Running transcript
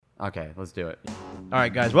Okay, let's do it. All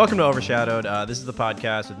right, guys, welcome to Overshadowed. This is the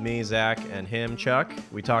podcast with me, Zach, and him, Chuck.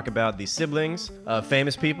 We talk about the siblings of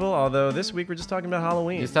famous people, although this week we're just talking about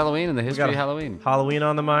Halloween. It's Halloween and the history of Halloween. Halloween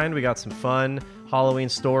on the mind. We got some fun Halloween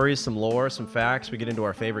stories, some lore, some facts. We get into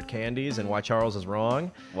our favorite candies and why Charles is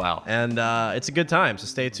wrong. Wow. And it's a good time, so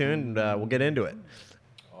stay tuned. We'll get into it.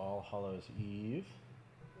 All Hallows Eve.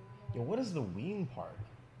 Yo, what is the ween part?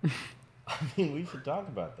 I mean, we should talk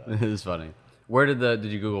about that. This is funny. Did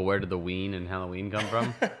you Google where did the ween and Halloween come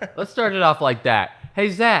from? Let's start it off like that. Hey,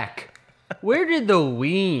 Zach, where did the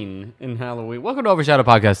ween in Halloween? Welcome to Overshadow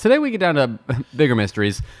Podcast. Today we get down to bigger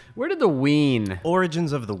mysteries. Where did the ween?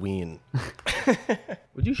 Origins of the ween.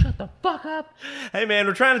 Would you shut the fuck up? Hey, man,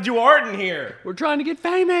 we're trying to do art in here. We're trying to get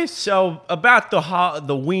famous. So, about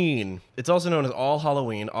the ween, it's also known as All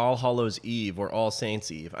Halloween, All Hallows Eve, or All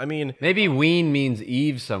Saints Eve. I mean... Maybe ween means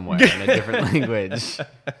Eve somewhere in a different language.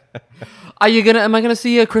 Am I gonna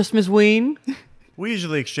see a Christmas ween? We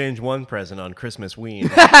usually exchange one present on Christmas ween.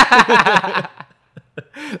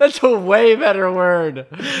 That's a way better word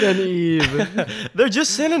than Eve. They're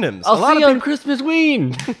just synonyms. I'll see you on Christmas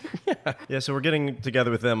ween. Yeah, so we're getting together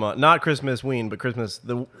with them. Not Christmas ween, but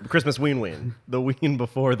the Christmas ween. The ween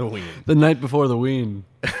before the ween. The night before the ween.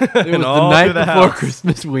 It was the night before house.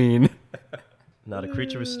 Christmas ween. Not a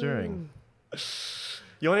creature was stirring.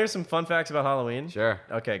 You want to hear some fun facts about Halloween? Sure.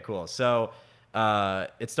 Okay, cool. So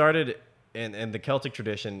it started in the Celtic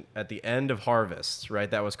tradition at the end of harvest, right?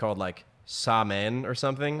 That was called like Samhain or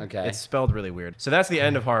something. Okay. It's spelled really weird. So that's the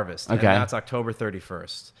end of harvest. Okay. And that's October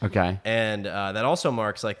 31st. Okay. And that also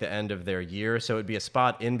marks like the end of their year. So it'd be a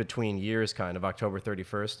spot in between years, kind of October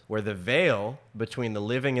 31st, where the veil between the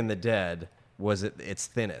living and the dead was at its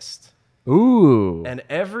thinnest. Ooh. And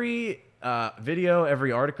every video,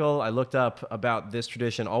 every article I looked up about this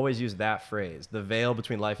tradition always used that phrase. The veil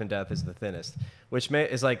between life and death is the thinnest, which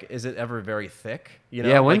is like, is it ever very thick? You know,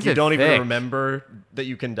 Yeah, like when's you it don't even thick? remember that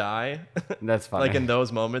you can die. That's funny. Like in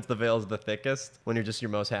those moments, the veil's the thickest when you're just your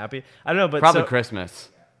most happy. I don't know, but Probably so, Christmas.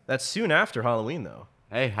 that's soon after Halloween, though.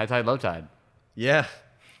 Hey, high tide, low tide. Yeah,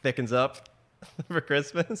 thickens up for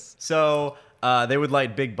Christmas. So they would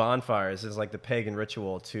light big bonfires as like the pagan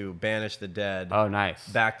ritual to banish the dead. Oh, nice.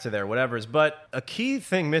 Back to their whatevers. But a key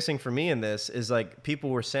thing missing for me in this is like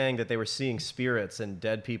people were saying that they were seeing spirits and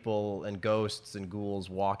dead people and ghosts and ghouls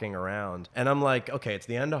walking around. And I'm like, okay, it's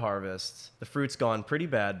the end of harvest. The fruit's gone pretty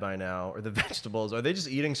bad by now, or the vegetables. Are they just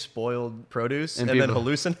eating spoiled produce and then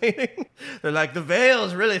hallucinating? They're like, the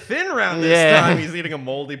veil's really thin around this time. He's eating a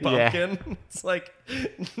moldy pumpkin. Yeah. It's like,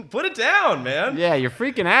 put it down, man. Yeah, you're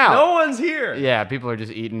freaking out. No one's here. Yeah, people are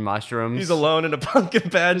just eating mushrooms. He's alone in a pumpkin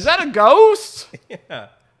patch. Is that a ghost? Yeah.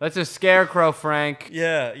 That's a scarecrow, Frank.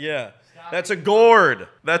 Yeah. That's a gourd.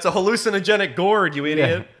 That's a hallucinogenic gourd, you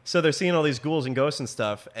idiot. Yeah. So they're seeing all these ghouls and ghosts and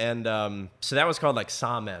stuff. And so that was called like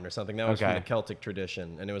Samhain or something. That was from the Celtic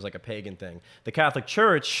tradition. And it was like a pagan thing. The Catholic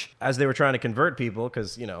Church, as they were trying to convert people,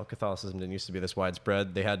 because, you know, Catholicism didn't used to be this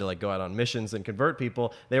widespread. They had to like go out on missions and convert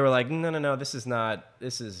people. They were like, no,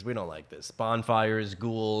 we don't like this. Bonfires,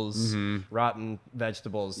 ghouls, rotten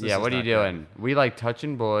vegetables. Yeah, what are you doing? We like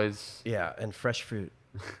touching boys. Yeah, and fresh fruit.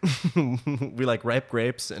 We like ripe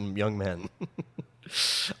grapes and young men.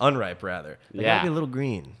 Unripe, rather. They gotta be a little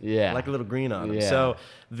green. Yeah. I like a little green on them. Yeah. So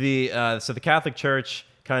the Catholic Church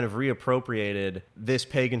kind of reappropriated this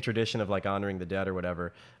pagan tradition of like honoring the dead or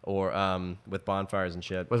whatever, or with bonfires and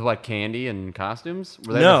shit. With what, candy and costumes?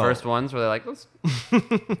 Were they No. the first ones? Were they like, let's...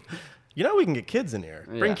 You know we can get kids in here.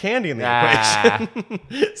 Yeah. Bring candy in the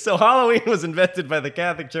equation. So Halloween was invented by the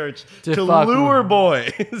Catholic Church to lure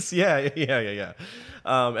boys. Yeah.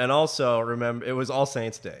 And also, remember, it was All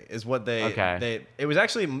Saints Day is what they it was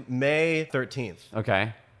actually May 13th.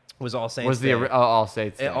 Okay. Was All Saints was Day. All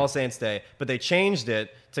Saints Day. All Saints Day. But they changed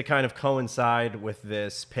it to kind of coincide with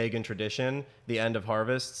this pagan tradition, the end of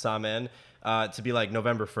harvest, Samhain, to be like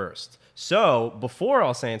November 1st. So before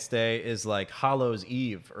All Saints Day is like Hallows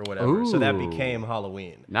Eve or whatever. Ooh. So that became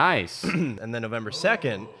Halloween. Nice. And then November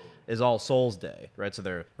 2nd is All Souls Day, right? So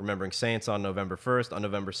they're remembering saints on November 1st. On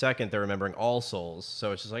November 2nd, they're remembering all souls.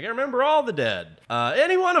 So it's just like, I remember all the dead.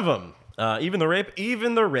 Any one of them. Even the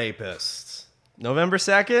rapists. November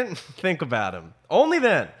 2nd, think about him. Only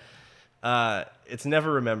then. It's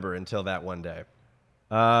never remember until that one day.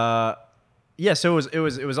 Yeah, so it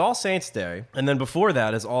was All Saints Day, and then before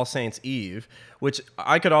that is All Saints Eve, which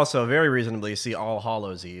I could also very reasonably see All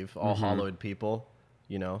Hallows Eve, all hallowed people,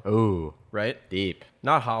 you know. Ooh, right? Deep.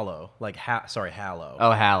 Not hollow, like hallow.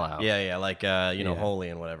 Oh, hallow. Yeah, like holy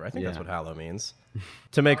and whatever. I think that's what hallow means.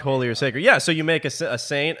 To make holy or sacred. Yeah, so you make a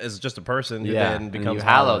saint as just a person who then becomes and you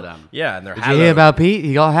hallow them. Yeah, and they're Did hallowed. you hear about Pete?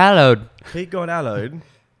 He got hallowed. Pete got hallowed.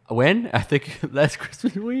 When? I think last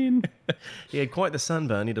Christmas Halloween. He had quite the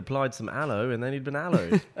sunburn. He'd applied some aloe, and then he'd been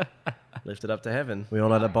aloed. Lifted up to heaven. We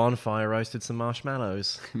all had a bonfire, roasted some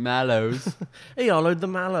marshmallows. Mallows. He hollowed the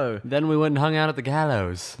mallow. Then we went and hung out at the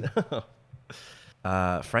gallows.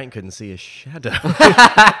 Frank couldn't see his shadow.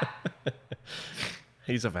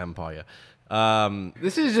 He's a vampire.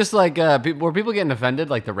 This is just like were people getting offended,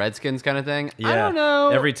 like the Redskins kind of thing? Yeah, I don't know.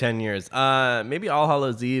 Every 10 years. Maybe All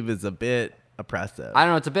Hallows Eve is a bit oppressive. I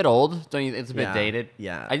don't know. It's a bit old. Don't you? It's a bit Yeah, dated.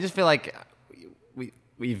 yeah. I just feel like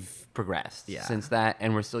we've progressed Yeah. since that,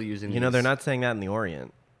 and we're still using. You know, they're not saying that in the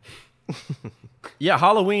Orient. Yeah,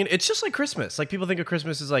 Halloween, it's just like Christmas. Like, people think of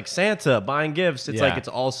Christmas as like Santa buying gifts. It's Yeah. like it's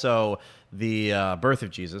also the birth of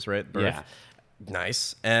Jesus, right? Birth. Yeah.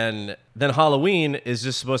 Nice. And then Halloween is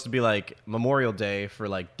just supposed to be like Memorial Day for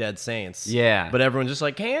like dead saints. Yeah. But everyone's just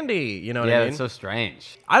like candy. You know what Yeah, I mean? it's so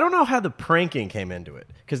strange. I don't know how the pranking came into it,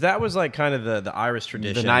 because that was like kind of the Irish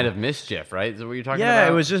tradition. The night of mischief, right? Is that what you're talking about? Yeah,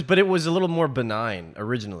 it was just, but it was a little more benign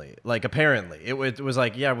originally. Like, apparently, it was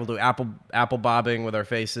like, yeah, we'll do apple bobbing with our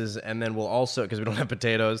faces, and then we'll also, because we don't have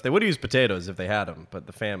potatoes. They would have used potatoes if they had them, but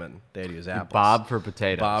the famine, they had to use apples. Bob for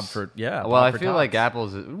potatoes. Bob for Well, Bob I for feel tots. like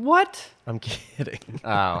apples. What? I'm kidding.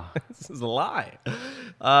 Oh, This is a lie.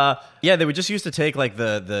 Yeah, they would just used to take like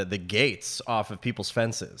the gates off of people's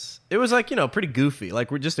fences. It was like, pretty goofy. Like,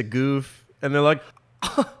 we're just a goof, and they're like,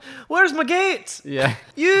 "Where's my gates? yeah.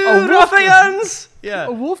 You A wolf- ruffians!" Yeah.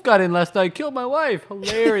 A wolf got in last night, killed my wife.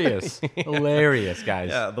 Hilarious. Hilarious, guys.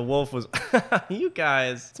 Yeah, the wolf was, "You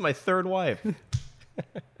guys, it's my third wife."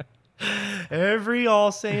 Every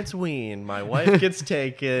All Saints Ween, my wife gets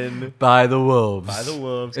taken By the wolves. by the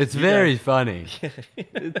wolves. It's You very guys- funny.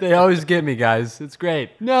 They always get me, guys. It's great.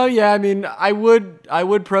 No, yeah, I mean, I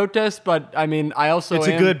would protest, but I mean, I also It's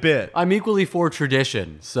a good bit. I'm equally for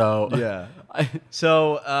tradition, so Yeah.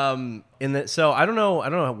 So, I don't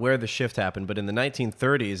know where the shift happened, but in the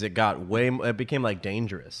 1930s, it became like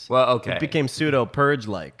dangerous. Well, okay. It became pseudo purge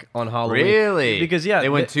like on Halloween. Really? Because yeah, They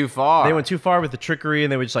went too far. They went too far with the trickery,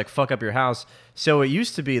 and they would just like fuck up your house. So it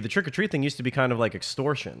used to be, the trick or treat thing used to be kind of like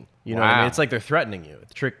extortion. You know what I Wow. mean? It's like they're threatening you,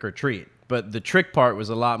 trick or treat. But the trick part was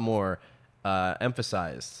a lot more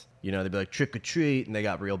emphasized. You know, they'd be like trick or treat, and they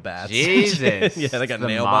got real bats. Jesus. Yeah, they got the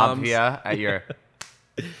nail mob bombs. here at your.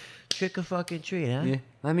 Trick or fucking treat, huh? Yeah.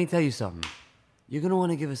 Let me tell you something. You're gonna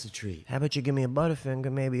want to give us a treat. How about you give me a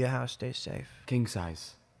Butterfinger? Maybe your house stays safe. King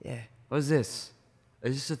size. Yeah. What's this?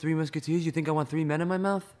 Is this the Three Musketeers? You think I want three men in my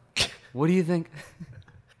mouth? What do you think?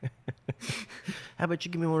 How about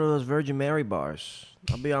you give me one of those Virgin Mary bars?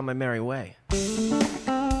 I'll be on my merry way.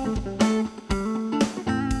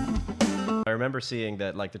 I remember seeing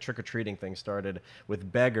that like the trick-or-treating thing started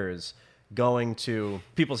with beggars going to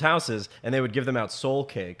people's houses, and they would give them out soul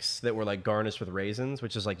cakes that were like garnished with raisins,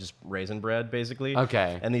 which is like just raisin bread basically.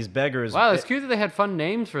 Okay. And these beggars, Wow, it's cute that they had fun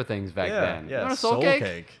names for things back Yeah, then. yeah, You want a soul, soul cake?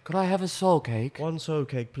 cake. Could I have a soul cake? one soul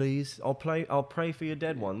cake, please. I'll pray for your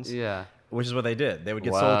dead ones. Yeah. Which is what they did. They would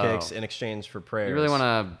get Wow. soul cakes in exchange for prayers. You really want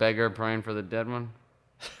a beggar praying for the dead one?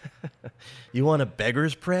 You want a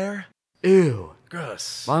beggar's prayer? Ew.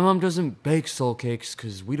 Gross. My mom doesn't bake soul cakes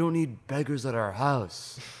because we don't need beggars at our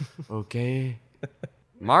house. Okay?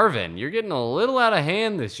 Marvin, you're getting a little out of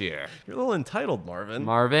hand this year. You're a little entitled, Marvin.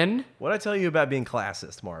 Marvin? What'd I tell you about being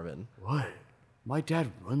classist, Marvin? What? My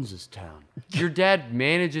dad runs this town. Your dad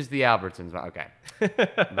manages the Albertsons. Okay.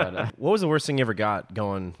 But, What was the worst thing you ever got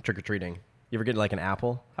going trick-or-treating? You ever get like an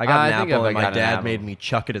apple? I got an I think apple, I've and my gotten an dad apple. made me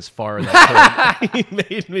chuck it as far as I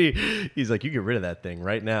could. He's like, you get rid of that thing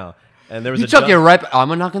right now. And there was you a chuck it dump- right. I'm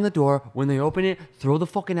gonna knock on the door. When they open it, throw the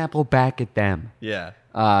fucking apple back at them. Yeah.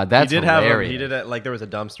 That's he did hilarious. he did it, like there was a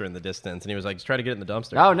dumpster in the distance, and he was like, just try to get it in the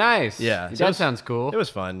dumpster. Oh, nice. Yeah. That So it was- sounds cool. It was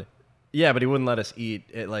fun. Yeah, but he wouldn't let us eat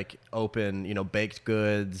it, like open, baked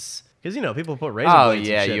goods. Because, people put razor Oh blades and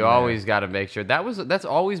yeah, shit you in there. always got to make sure that's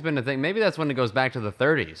always been a thing. Maybe that's when it goes back to the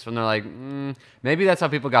 30s when they're like, maybe that's how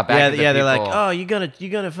people got back. Yeah, at the yeah, they're like, people. oh, you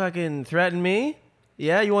gonna fucking threaten me?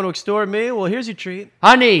 Yeah, you want to extort me? Well, here's your treat.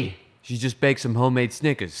 Honey, she just baked some homemade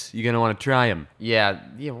Snickers. You're gonna want to try them. Yeah.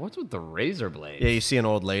 What's with the razor blade? Yeah, you see an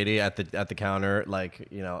old lady at the counter, like,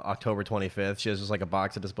 October 25th. She has just like a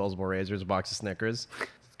box of disposable razors, a box of Snickers.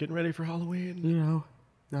 It's getting ready for Halloween.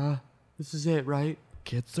 This is it, right?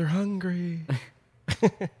 Kids are hungry.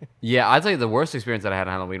 Yeah, I'd say the worst experience that I had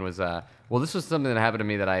on Halloween was this was something that happened to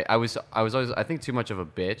me that I was always, I think, too much of a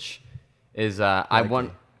bitch. Is I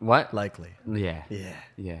won what? Likely. Yeah. Yeah.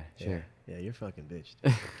 Yeah. Sure. Yeah, you're a fucking bitch.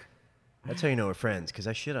 That's how you know we're friends, because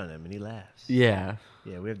I shit on him and he laughs. Yeah.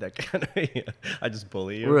 Yeah, we have that kind of. I just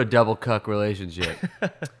bully you. We're a double cuck relationship.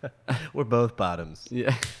 We're both bottoms.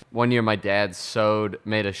 Yeah. One year, my dad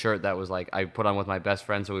made a shirt that was like I put on with my best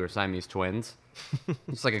friend, so we were Siamese twins.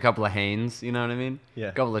 Just like a couple of Hanes, you know what I mean? Yeah.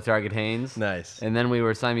 A couple of Target Hanes. Nice. And then we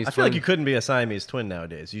were Siamese I twins. feel like you couldn't be a Siamese twin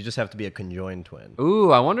nowadays. You just have to be a conjoined twin.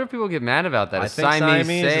 Ooh, I wonder if people get mad about that. I Is think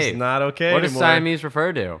Siamese safe? is not okay What does anymore. Siamese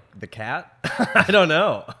refer to? The cat? I don't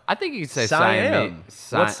know. I think you could say Siam.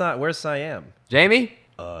 Siamese. Where's Siam? Jamie?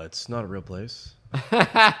 It's not a real place.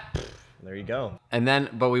 There you go. And then,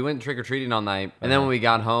 but we went trick or treating all night. And then when we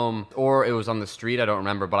got home, or it was on the street, I don't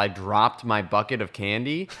remember, but I dropped my bucket of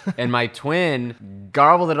candy and my twin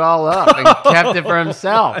garbled it all up and kept it for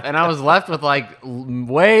himself. And I was left with like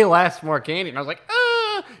way more candy. And I was like,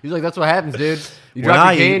 ah. He's like, that's what happens, dude. You When drop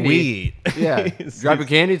I your eat, candy. we eat. Yeah. Drop your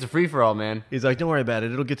candy, it's a free for all, man. He's like, don't worry about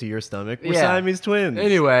it. It'll get to your stomach. We're Yeah. Siamese twins.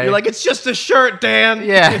 Anyway. You're like, it's just a shirt, Dan.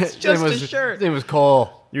 Yeah. It's just His a shirt. name was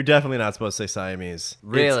Cole. You're definitely not supposed to say Siamese.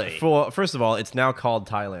 Really? First of all, it's now called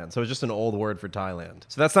Thailand. So it's just an old word for Thailand.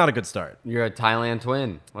 So that's not a good start. You're a Thailand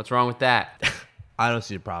twin. What's wrong with that? I don't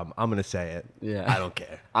see a problem. I'm going to say it. Yeah. I don't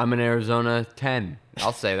care. I'm an Arizona 10.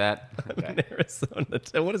 I'll say that. I'm in Arizona.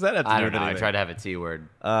 What does that have to I do don't with know. I anything? tried to have a T word.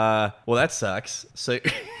 Well, that sucks. So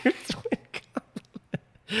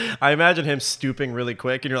I imagine him stooping really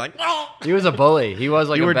quick, and you're like, no! He was a bully. He was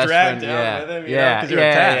like You a were best dragged friend. down Yeah, with him, you know, yeah, 'cause you're yeah,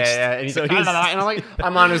 attached. yeah. And he's So like, he's- and I'm like,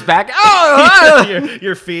 I'm on his back. Oh,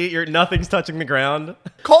 your feet, nothing's touching the ground.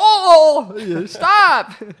 Cole,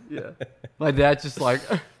 stop! Yeah. My dad's just like,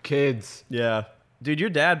 kids. Yeah. Dude,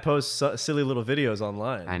 your dad posts silly little videos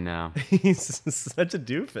online. I know. He's such a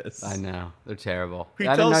doofus. I know. They're terrible. He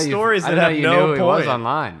I didn't tells know you- stories I that didn't know have you no knew who he was point.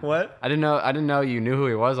 online. What? I didn't know you knew who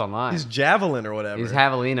he was online. He's Javelin or whatever. He's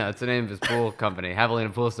Javelina. It's the name of his pool company.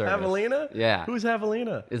 Javelina Pool Service. Javelina? Yeah. Who's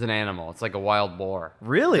Javelina? Is an animal. It's like a wild boar.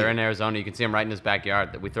 Really? They're in Arizona. You can see them right in his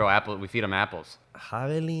backyard. We feed him apples.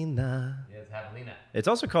 Javelina. Yeah, it's Javelina. It's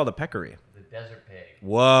also called a peccary. The desert pig.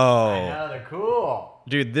 Whoa. know, they're cool.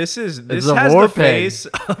 Dude, this a has war the pig. face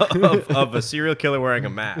of a serial killer wearing a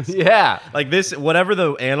mask. Yeah. Like this, whatever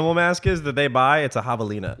the animal mask is that they buy, it's a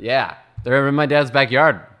javelina. Yeah. They're in my dad's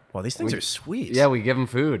backyard. Wow, these things are sweet. Yeah, we give them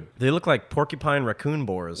food. They look like porcupine raccoon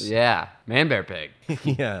boars. Yeah. Man bear pig.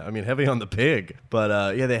 Yeah, I mean, heavy on the pig.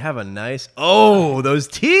 But yeah, they have a nice. Oh, those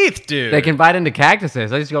teeth, dude. They can bite into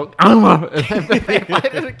cactuses. I just go, they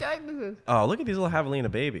bite into cactuses. Oh, look at these little javelina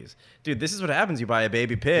babies. Dude, this is what happens. You buy a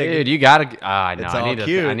baby pig. Dude, you gotta. I know. It's all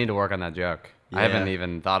cute. I need to work on that joke. I Yeah. haven't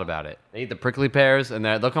even thought about it. They eat the prickly pears, and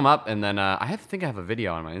they'll come up, and then I think I have a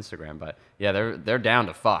video on my Instagram. But yeah, they're down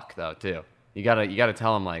to fuck though too. You gotta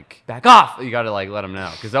tell them like back off. You gotta like let them know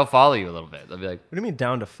because they'll follow you a little bit. They'll be What do you mean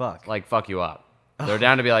down to fuck? like fuck you up. They're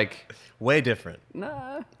down to be like Way different.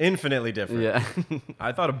 nah. Infinitely different. Yeah.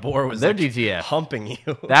 I thought a boar was They're like DTF. humping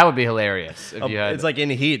you. That would be hilarious if you had. It's like in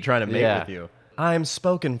heat trying to mate Yeah. with you. I'm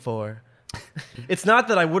spoken for. It's not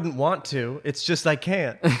that I wouldn't want to. It's just I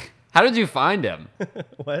can't. How did you find him?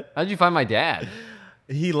 What? How did you find my dad?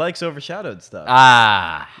 He likes overshadowed stuff.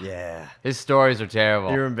 Ah, Yeah. his stories are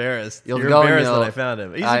terrible. You're embarrassed. You'll You're go and embarrassed that you'll- I found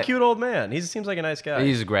him. He's I- a cute old man. He seems like a nice guy.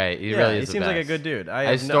 He's great. He Yeah, really he is. seems the like a best. good dude.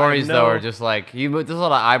 His stories though are just like a lot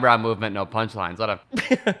of eyebrow movement, no punchlines. A lot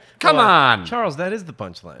of come on. Charles, that is the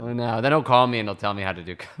punchline. I know. Then he'll call me and he'll tell me how to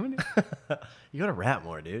do comedy. You gotta rap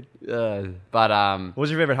more, dude. But What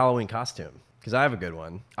was your favorite Halloween costume? Because I have a good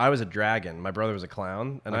one. I was a dragon. My brother was a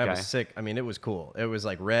clown, and I Okay. was sick. I mean, it was cool. It was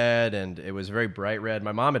like red, and it was very bright red.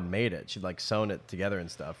 My mom had made it. She'd like sewn it together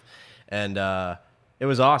and stuff, and it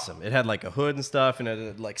was awesome. It had like a hood and stuff, and it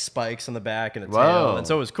had like spikes on the back and a tail, Whoa. and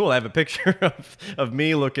so it was cool. I have a picture of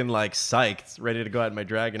me looking like psyched, ready to go out in my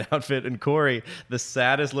dragon outfit, and Corey, the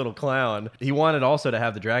saddest little clown, he wanted also to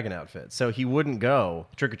have the dragon outfit, so he wouldn't go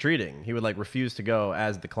trick or treating. He would like refuse to go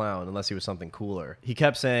as the clown unless he was something cooler. He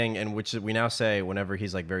kept saying, and which we now say whenever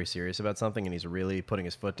he's like very serious about something and he's really putting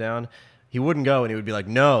his foot down, he wouldn't go and he would be like,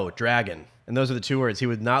 "No, dragon," and those are the two words. He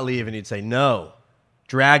would not leave, and he'd say, "No,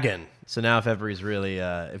 dragon." So now if ever he's really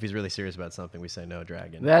if he's really serious about something, we say no,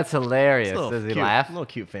 dragon. that's hilarious. It's a little Does he cute, laugh? A little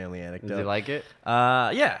cute family anecdote. Does he like it?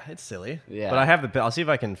 Yeah, it's silly. Yeah. But I have I'll see if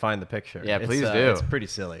I can find the picture. Yeah, It's, please do. It's pretty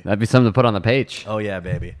silly. That'd be something to put on the page. Oh yeah,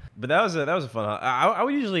 baby. But that was a fun. I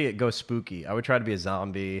would usually go spooky. I would try to be a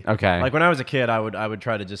zombie. Okay. Like when I was a kid, I would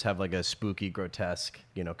try to just have like a spooky, grotesque,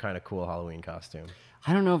 kind of cool Halloween costume.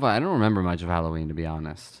 I don't know if I don't remember much of Halloween, to be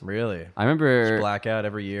honest. Really. I remember. Blackout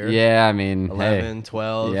every year. Yeah, I mean, 11, hey,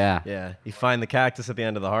 12. Yeah. Yeah. You find the cactus at the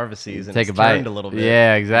end of the harvest season. Take it's a bite. turned a little bit.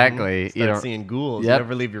 Yeah, exactly. Mhm. You Start don't- seeing ghouls. Yep. You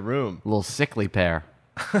never leave your room. a little sickly pair.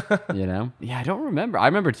 Yeah, I don't remember. I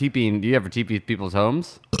remember TPing. Do you ever TP people's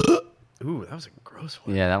homes? Ooh, that was a gross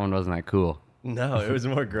one. Yeah, that one wasn't that cool. No, it was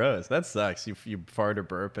more gross. That sucks. You fart or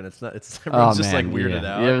burp, and it's not. It's everyone's just like weirded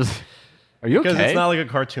out. Yeah, are you okay? Because it's not like a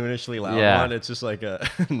cartoonishly loud one. It's just like a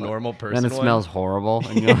normal person. Then it one. smells horrible,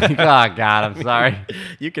 and you're like, oh god, I'm sorry.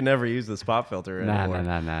 You can never use the spot filter anymore.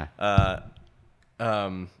 Nah.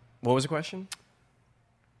 What was the question?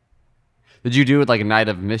 Did you do it like a night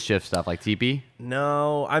of mischief stuff, like teepee?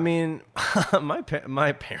 No, I mean, my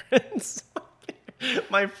parents,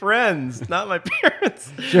 my friends, not my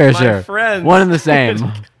parents. Sure. My friends. One and the same.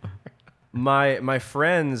 My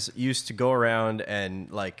friends used to go around and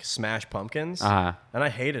like smash pumpkins, and I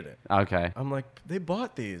hated it. Okay. I'm like, they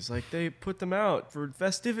bought these, like they put them out for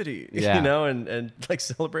festivity, Yeah. you know, and like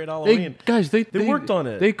celebrate Halloween. They worked on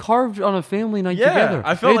it. They carved on a family night Yeah, together.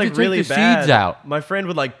 I felt They had like to take really the bad. seeds out. My friend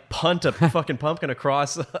would like punt a fucking pumpkin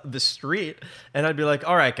across the street, and I'd be like,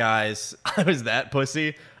 "All right, guys, I was that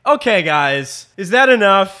pussy. Okay, guys, is that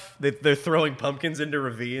enough?" They're throwing pumpkins into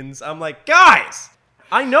ravines. I'm like, guys,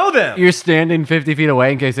 I know them. You're standing 50 feet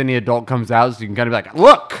away in case any adult comes out, so you can kind of be like,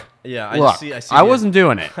 look. Yeah, I see. I wasn't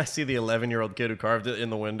doing it. I see the 11-year-old kid who carved it in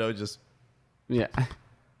the window. Just Yeah.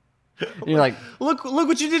 You're like, look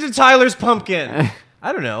what you did to Tyler's pumpkin.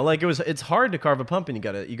 I don't know. Like it's hard to carve a pumpkin. You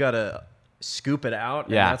gotta scoop it out.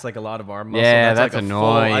 Yeah. And that's like a lot of arm muscle. Yeah, that's that's like a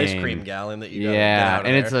annoying. full ice cream gallon that you gotta get yeah, out of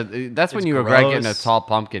and there. that's when It's you regret getting a gross. tall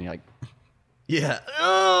pumpkin. You're like, Yeah.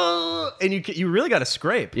 And you really got to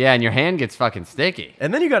scrape. yeah, and your hand gets fucking sticky.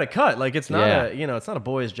 And then you got to cut. Like it's not Yeah. it's not a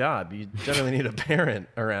boy's job. You generally need a parent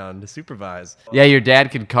around to supervise. Yeah, your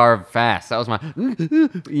dad could carve fast. That was my.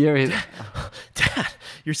 Yeah, Dad,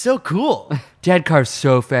 you're so cool. Dad carves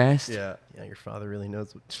so fast. Yeah. Yeah, your father really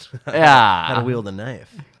knows Yeah. how to wield a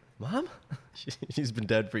knife. Mom? She's been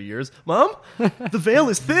dead for years. Mom? The veil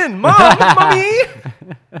is thin. Mom, mommy.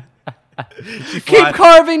 Keep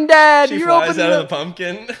carving, Dad. She You're flies opening out of up. the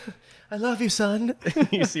pumpkin. I love you, son.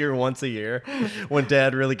 You see her once a year. When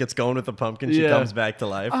Dad really gets going with the pumpkin, she Yeah. comes back to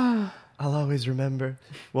life. I'll always remember.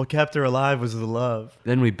 What kept her alive was the love.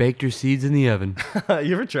 Then we baked your seeds in the oven.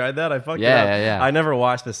 You ever tried that? I fucked it Yeah, up. yeah. I never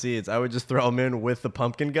washed the seeds. I would just throw them in with the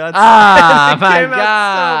pumpkin guts. Ah, It my came out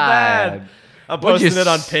God. so bad. I'm What'd you posting it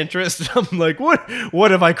on Pinterest. I'm like,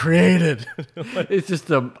 what have I created? It's just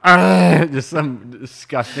just some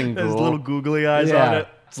disgusting There's ghoul. little googly eyes Yeah. on it.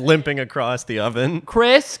 It's limping across the oven.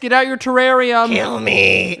 Chris, get out your terrarium. Kill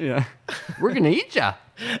me. Yeah, we're gonna eat ya.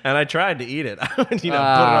 And I tried to eat it. Put it on a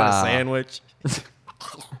Ah. sandwich.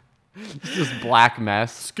 This black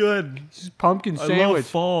mess. It's good. This is pumpkin I sandwich. love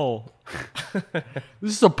fall.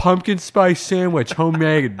 This is a pumpkin spice sandwich,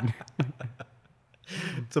 homemade.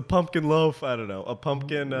 It's a pumpkin loaf. I don't know. A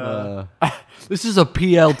pumpkin. This is a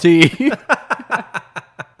PLT.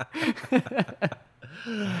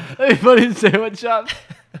 Everybody in sandwich shop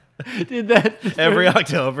did that. Every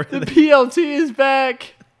October. The PLT is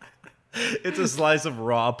back. It's a slice of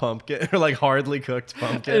raw pumpkin or like hardly cooked An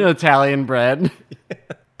pumpkin. Italian bread.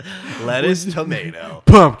 Lettuce, tomato.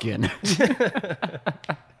 Pumpkin.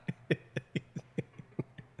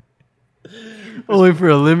 Only for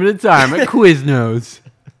a limited time at Quiznos.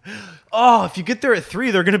 Oh, if you get there at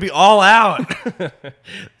 3, they're gonna be all out.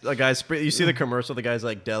 The guy, you see the commercial? The guy's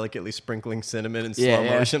like delicately sprinkling cinnamon in slow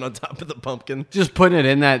Yeah. motion on top of the pumpkin. Just putting it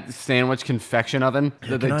in that sandwich confection oven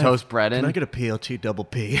that they toast bread in. Can I get a PLT double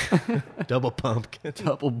P? Double pumpkin.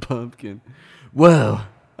 Double pumpkin. Whoa.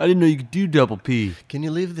 I didn't know you could do double P. Can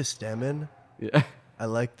you leave the stem in? Yeah. I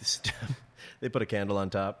like the stem. They put a candle on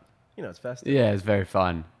top. You know, it's festive. Yeah, it's very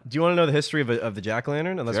fun. Do you want to know the history of the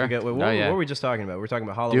jack-o'-lantern? Unless Sure. we get... What yeah. were we just talking about? We were talking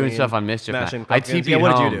about Halloween. Doing stuff on mischief. smashing I pumpkins. TP'd Yeah,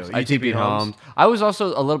 what homes. did you do? I You TP'd homes. I was also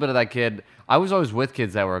a little bit of that kid. I was always with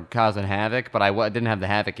kids that were causing havoc, but I didn't have the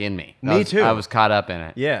havoc in me. Me too. I was caught up in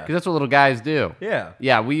it. Yeah. Because that's what little guys do. Yeah.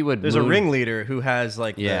 Yeah, we would. There's a moon- ringleader who has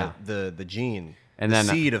like Yeah. the gene. And the then-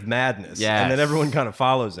 seed of madness. Yes. And then everyone kind of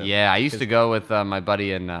follows him. Yeah, I used to go with my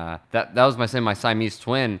buddy, and that was my Siamese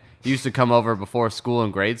twin. He used to come over before school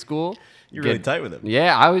in grade school. You're really tight with him.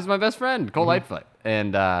 Yeah, I was my best friend, Cole Lightfoot.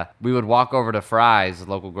 And we would walk over to Fry's, the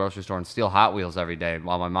local grocery store, and steal Hot Wheels every day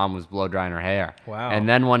while my mom was blow drying her hair. Wow. And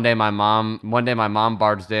then one day my mom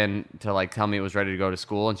barged in to like tell me it was ready to go to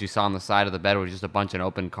school, and she saw on the side of the bed was just a bunch of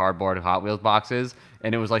open cardboard Hot Wheels boxes,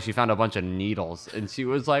 and it was like she found a bunch of needles, and she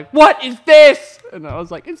was like, "What is this?" And I was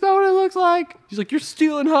like, "It's not what it looks like." She's like, "You're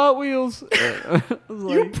stealing Hot Wheels." I was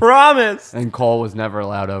You like- promised. and Cole was never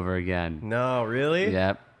allowed over again. No, really?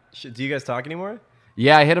 Yep. Do you guys talk anymore?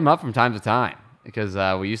 Yeah, I hit him up from time to time because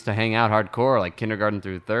we used to hang out hardcore, like kindergarten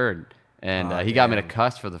through third, and he got me to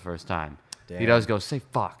cuss for the first time. He'd Damn. always go, "Say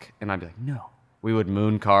fuck," and I'd be like, "No." We would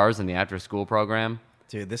moon cars in the after-school program.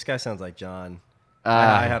 Dude, this guy sounds like John.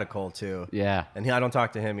 I had a cold too. Yeah. And I don't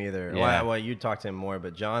talk to him either. Yeah. Well, you talk to him more,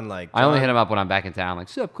 but John, I only hit him up when I'm back in town. Like,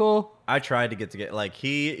 sup, cool? I tried to get like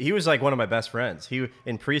he was like one of my best friends. He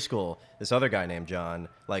in preschool, this other guy named John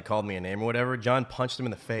like called me a name or whatever. John punched him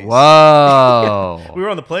in the face. Whoa. We were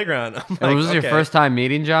on the playground. I'm And like, was this your okay. first time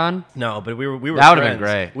meeting John? No, but we were That would've friends. been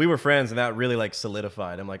great. We were friends, and that really like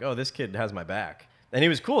solidified. I'm like, oh, this kid has my back. And he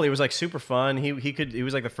was cool. He was like super fun. He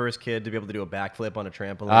was like the first kid to be able to do a backflip on a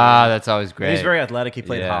trampoline. Ah, that's always great. And he's very athletic. He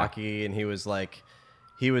played Yeah. hockey, and he was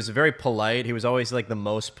very polite. He was always like the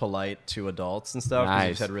most polite to adults and stuff. 'Cause he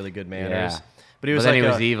Nice. just had really good manners. Yeah. But he was then like he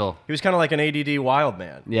was evil. He was kind of like an ADD wild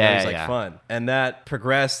man. Yeah, It was like yeah. fun, and that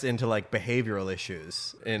progressed into like behavioral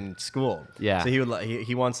issues in school. Yeah. So he would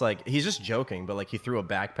he once like he's just joking, but like he threw a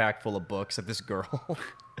backpack full of books at this girl.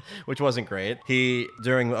 Which wasn't great. He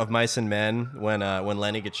during Of Mice and Men when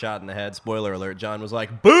Lenny gets shot in the head. Spoiler alert. John was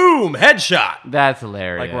like, "Boom, headshot!" That's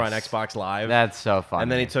hilarious. Like we're on Xbox Live. That's so funny.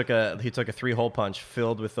 And then he took a 3-hole punch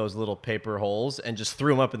filled with those little paper holes and just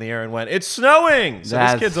threw them up in the air and went, "It's snowing!" So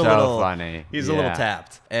That's this kid's a so little funny. He's a little Yeah.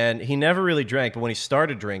 tapped, and he never really drank. But when he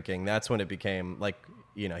started drinking, that's when it became like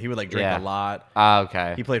he would like drink Yeah. a lot.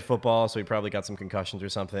 Okay. He played football, so he probably got some concussions or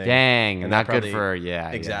something. Dang, and not that good probably for yeah.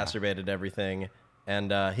 exacerbated everything.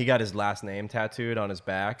 And he got his last name tattooed on his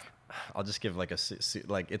back. I'll just give like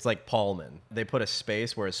it's like Paulman. They put a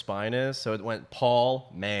space where his spine is, so it went Paul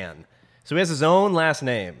Man. So he has his own last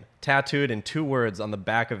name tattooed in 2 words on the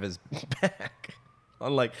back of his back,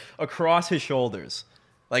 on like across his shoulders,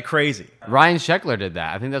 like crazy. Ryan Sheckler did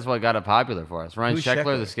that. I think that's what got it popular for us. Ryan Who's Sheckler,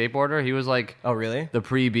 Sheckler? the skateboarder, he was like Oh, really? the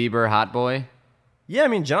pre-Bieber hot boy. Yeah, I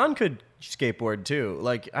mean, John could skateboard too.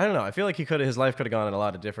 Like, I don't know. I feel like his life could have gone in a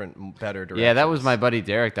lot of different, better directions. Yeah, that was my buddy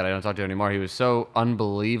Derek that I don't talk to anymore. He was so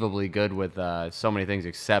unbelievably good with so many things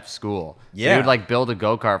except school. So Yeah. he would like build a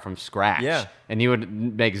go-kart from scratch. Yeah. And he would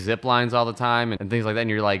make zip lines all the time and things like that. And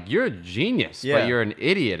you're like, you're a genius, Yeah. but you're an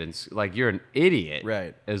idiot. And like, you're an idiot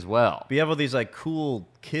Right. as well. But you have all these like cool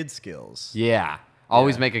kid skills. Yeah.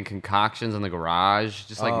 Always Yeah. making concoctions in the garage.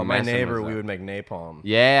 Just like Oh, my messing neighbor, with we them. would make napalm.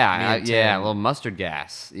 Yeah, and yeah, a Tim. little mustard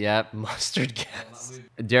gas. Yep. Mustard gas.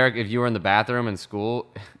 Derek, if you were in the bathroom in school,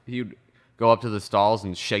 you'd go up to the stalls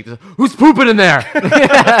and shake the. Who's pooping in there?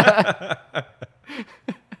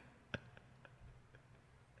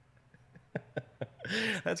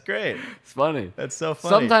 That's great. It's funny. That's so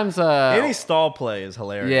funny. Sometimes, any stall play is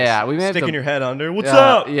hilarious. Yeah, we may have sticking to- your head under. What's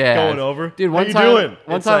up? Yeah, Going over. dude. How One you time, doing?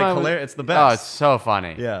 One It's time, like I was- hilarious. It's the Oh, best. it's so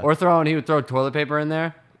funny. Yeah. Or he would throw toilet paper in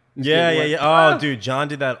there. Yeah. Ah! Oh, dude, John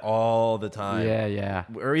did that all the time. Yeah.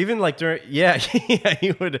 Or even like during, yeah,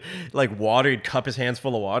 he would like water. He'd cup his hands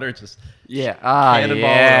full of water, just Yeah. cannonball it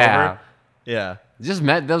Yeah. over. Yeah. Just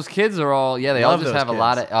met those kids are all. Yeah, they all Love just those have a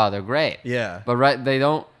lot of. kids. Oh, they're great. Yeah. But they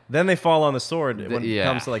don't. Then they fall on the sword when yeah. it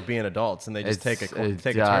comes to like being adults, and they just It take a turn.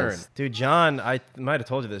 does. Dude, John, I might have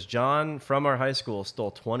told you this. John from our high school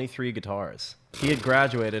stole 23 guitars. He had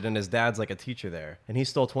graduated, and his dad's like a teacher there, and he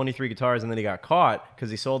stole 23 guitars, and then he got caught because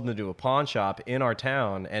he sold them to a pawn shop in our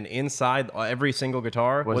town, and inside every single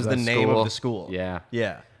guitar was the name of the school. Yeah.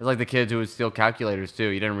 Yeah. It's like the kids who would steal calculators too.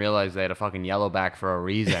 You didn't realize they had a fucking yellow back for a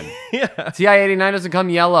reason. Yeah. TI-89 doesn't come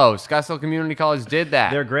yellow. Scottsdale Community College did that.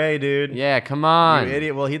 They're gray, dude. Yeah, come on. You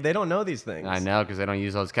idiot. Well, they don't know these things. I know because they don't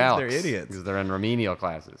use those calcs. they're idiots. Because they're in remedial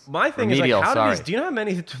classes. My thing remedial, is like, sorry. do you know how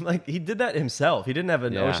many? Like, he did that himself. He didn't have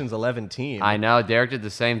an Yeah. Ocean's 11 team. I know. Derek did the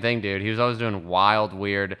same thing, dude. He was always doing wild,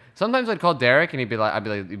 weird. Sometimes I'd call Derek and he'd be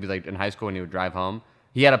like in high school when he would drive home.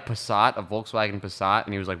 He had a Passat, a Volkswagen Passat,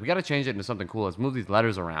 and he was like, "We got to change it into something cool. Let's move these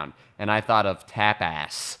letters around." And I thought of tap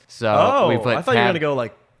ass. So we put. I thought you were gonna go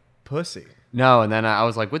like pussy. No, and then I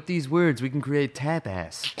was like, with these words, we can create tap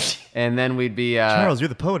ass. And then we'd be. Charles, you're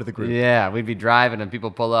the poet of the group. Yeah, we'd be driving and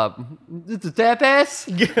people pull up. It's a tap ass?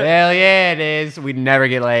 Hell yeah, it is. We'd never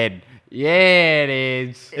get laid. Yeah, it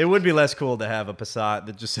is. It would be less cool to have a Passat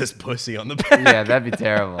that just says pussy on the back. Yeah, that'd be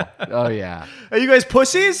terrible. Oh, yeah. Are you guys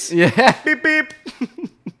pussies? Yeah. Beep beep.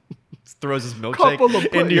 Throws his Couple of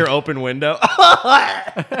milkshake into your open window.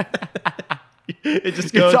 It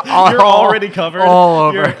just goes. all- You're already covered. all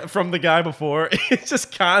over. You're from the guy before. It's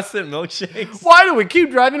just constant milkshakes. Why do we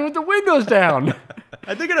keep driving with the windows down?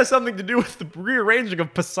 I think it has something to do with the rearranging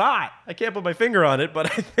of Passat. I can't put my finger on it, but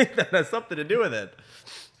I think that has something to do with it.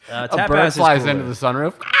 A Tap bird ass is flies cooler. into the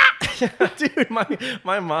sunroof. Dude,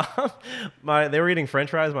 my mom, they were eating French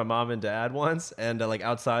fries, my mom and dad once, and like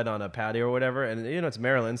outside on a patio or whatever, and it's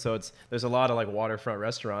Maryland, so there's a lot of like waterfront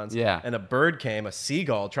restaurants. Yeah. And a bird came, a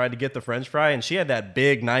seagull, tried to get the French fry, and she had that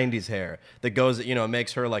big '90s hair that goes,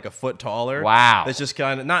 makes her like a foot taller. Wow. That's just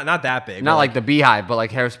kind of not that big. Not but, like the beehive, but like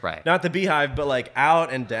hairspray. not the beehive, but like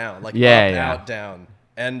out and down, like Yeah, up, yeah. out, down.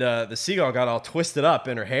 and the seagull got all twisted up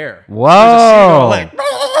in her hair. Whoa! There's a seagull,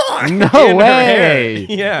 like, No in her hair. way!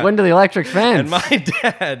 Yeah. When to the electric fence? And my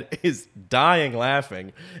dad is dying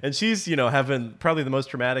laughing, and she's having probably the most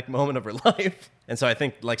traumatic moment of her life. And so I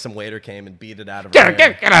think like some waiter came and beat it out of her. hair.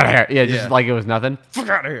 Get out of here! Yeah, just Yeah. like it was nothing. Fuck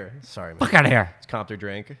out of here! Sorry, man. Fuck out of here! It's comped her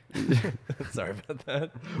drink. Sorry about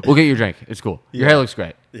that. We'll get your drink. It's cool. Your Yeah. hair looks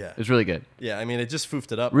great. Yeah. It's really good. Yeah, I mean it just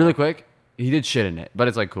foofed it up. Really quick, he did shit in it, but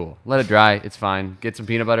it's like cool. Let it dry. It's fine. Get some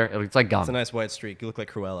peanut butter. It's like gum. It's a nice white streak. You look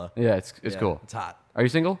like Cruella. Yeah, it's Yeah, cool. It's hot. Are you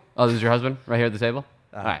single? Oh, this is your husband right here at the table?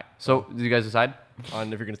 All right. So, did you guys decide?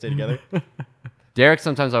 On if you're gonna stay together. Derek,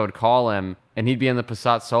 sometimes I would call him, and he'd be in the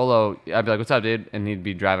Passat Solo. I'd be like, "What's up, dude?" And he'd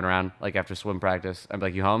be driving around like after swim practice. I'd be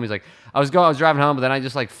like, "You home?" He's like, I was driving home, but then I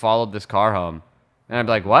just like followed this car home." And I'd be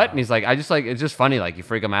like, "What?" And he's like, "I just like it's just funny, like you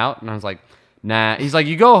freak them out." And I was like, "Nah." He's like,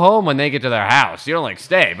 "You go home when they get to their house. You don't like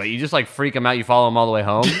stay, but you just like freak them out. You follow them all the way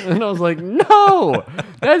home." And I was like, "No,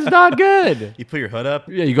 that's not good." You put your hood up.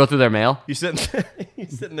 Yeah, you go through their mail. You sit. You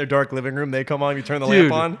sit in their dark living room. They come on. You turn the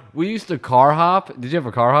Dude, lamp on. we used to car hop. Did you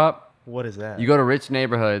ever car hop? What is that? You go to rich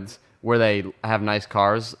neighborhoods where they have nice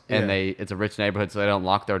cars, and Yeah. it's a rich neighborhood, so they don't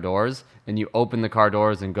lock their doors, and you open the car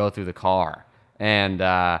doors and go through the car. And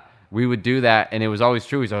we would do that, and it was always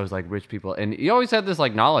true. He's always like rich people, and he always had this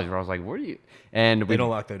like knowledge where I was like, "Where do you?" And They we don't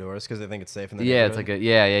lock their doors because they think it's safe in the yeah, it's like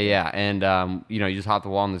neighborhood. yeah. And you just hop the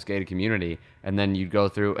wall in this gated community, and then you'd go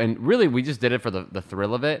through. And really, we just did it for the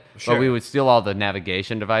thrill of it. Sure. But we would steal all the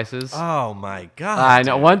navigation devices. Oh my god! I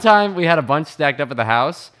know. dude. One time we had a bunch stacked up at the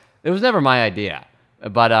house. It was never my idea,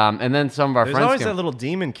 but and then some of our There's friends. always came- that little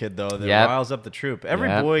demon kid though that Yep. riles up the troop. Every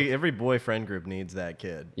Yep. boy friend group needs that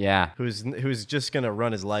kid. Yeah. Who's just gonna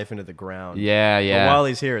run his life into the ground. Yeah, But yeah. while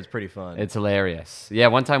he's here, it's pretty fun. It's hilarious. Yeah,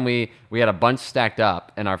 one time we had a bunch stacked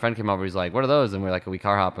up, and our friend came over. He's like, "What are those?" And we're like, "We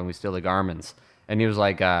car hop and we steal the Garmins." And he was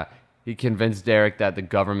like, he convinced Derek that the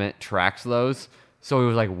government tracks those. So he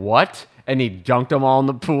was like, "What?" And he dunked them all in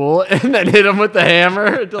the pool, and then hit them with the hammer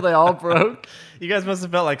until they all broke. You guys must have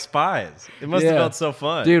felt like spies. It must have Yeah. felt so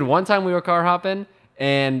fun. Dude, one time we were car hopping,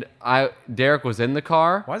 and Derek was in the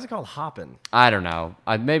car. Why is it called hopping? I don't know.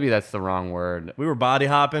 Maybe that's the wrong word. We were body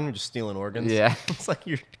hopping, we're just stealing organs. Yeah. It's like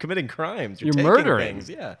you're committing crimes. You're taking murdering. things.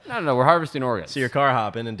 Yeah. No, we're harvesting organs. So you're car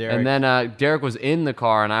hopping and Derek. And then Derek was in the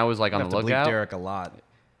car, and I was like on have the to bleep lookout. Derek a lot.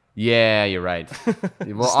 Yeah, you're right.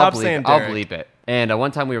 Well, Stop saying I'll Derek. bleep it. And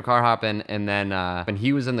one time we were car hopping, and then and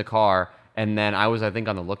he was in the car, and then I was, I think,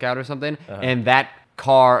 on the lookout or something. Uh-huh. And that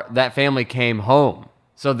family came home.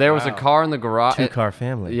 So there was a Wow. car in the garage. Two-car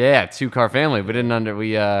family. Yeah, 2-car family. We didn't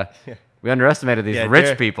we underestimated these Yeah, rich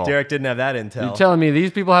Derek, people. Derek didn't have that intel. You're telling me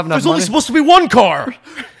these people have enough There's money? only supposed to be one car.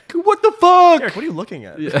 What the fuck? Derek, what are you looking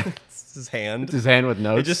at? Yeah. It's his hand. His hand with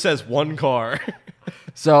notes. It just says one car.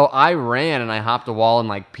 So I ran and I hopped a wall and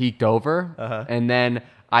like peeked over, Uh-huh. and then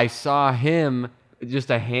I saw him,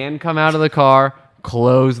 just a hand come out of the car,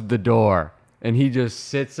 close the door, and he just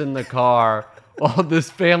sits in the car while this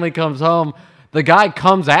family comes home. The guy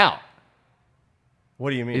comes out. What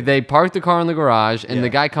do you mean? They parked the car in the garage, and Yeah. the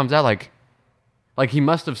guy comes out like he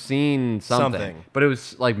must have seen something. Something. But it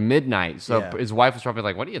was like midnight, so Yeah. his wife was probably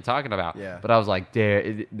like, "What are you talking about?" Yeah. But I was like,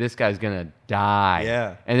 this guy's gonna die."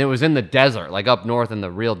 Yeah. And it was in the desert, like up north in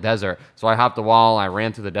the real desert. So I hopped the wall, I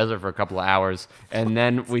ran through the desert for a couple of hours, and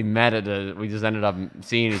then we met we just ended up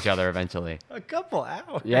seeing each other eventually. A couple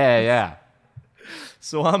hours. Yeah.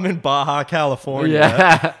 So I'm in Baja, California.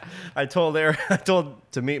 Yeah. I told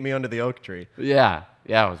to meet me under the oak tree. Yeah.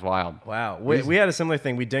 Yeah, it was wild. Wow. We had a similar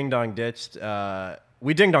thing. We ding dong ditched.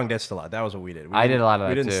 We ding dong ditched a lot. That was what we did. I did a lot of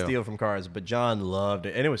We that, didn't too. steal from cars, but John loved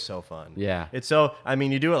it, and it was so fun. Yeah. It's so. I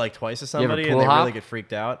mean, you do it like twice to ever somebody, and pool they hop? really get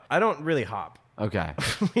freaked out. I don't really hop. Okay.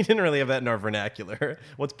 We didn't really have that in our vernacular.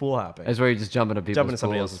 What's pool hopping? That's where you just jump into people's Jump into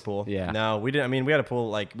somebody pools. else's pool. Yeah. No, we didn't. I mean, we had a pool.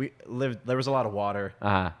 Like we lived. There was a lot of water.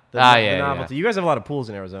 Uh-huh. The Yeah. novelty. You guys have a lot of pools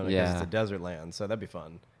in Arizona because Yeah. it's a desert land, so that'd be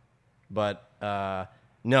fun. But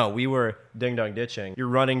no, we were ding dong ditching. You're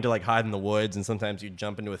running to like hide in the woods, and sometimes you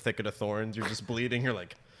jump into a thicket of thorns. You're just bleeding. You're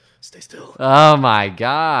like, stay still. Oh my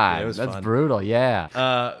god, it was that's fun. brutal. Yeah.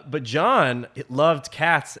 But John loved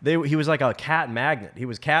cats. He was like a cat magnet. He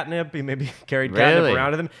was catnip. He maybe carried catnip Really?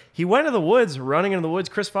 around with him. He went to the woods, running into the woods.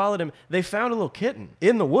 Chris followed him. They found a little kitten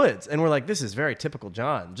in the woods, and we're like, this is very typical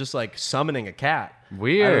John, just like summoning a cat. I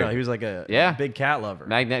Weird. don't know. He was like a Yeah. big cat lover.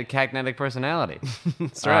 Cagnetic personality.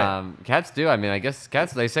 That's right. Cats do. I mean, I guess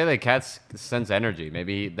cats. They say that cats sense energy.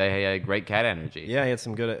 Maybe they had great cat energy. Yeah, he had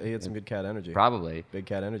some good cat energy. Probably. Big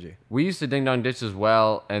cat energy. We used to ding dong ditch as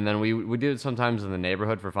well, and then we did it sometimes in the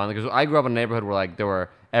neighborhood for fun. Because I grew up in a neighborhood where like there were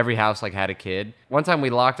every house like had a kid. One time we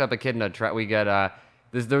locked up a kid in a trap. We got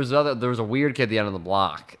There was a weird kid at the end of the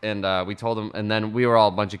block, and we told him, and then we were all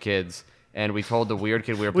a bunch of kids, and we told the weird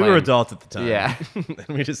kid we were playing. We were adults at the time. Yeah. And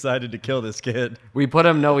we decided to kill this kid. We put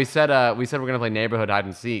him. No, we said we're gonna play neighborhood hide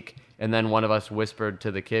and seek, and then one of us whispered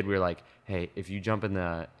to the kid, we were like, "Hey, if you jump in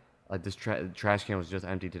the this trash can was just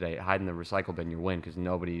empty today. Hide in the recycle bin, you win, because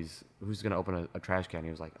who's gonna open a trash can?" He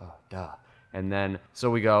was like, "Oh, duh." And then so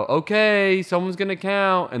we go, "Okay, someone's gonna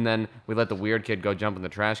count," and then we let the weird kid go jump in the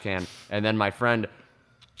trash can, and then my friend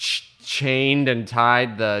chained and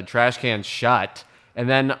tied the trash can shut. And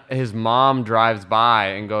then his mom drives by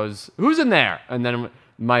and goes, "Who's in there?" And then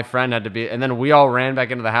my friend had to be, and then we all ran back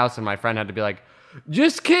into the house, and my friend had to be like,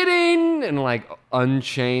 "Just kidding," and like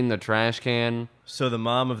unchain the trash can. So the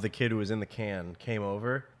mom of the kid who was in the can came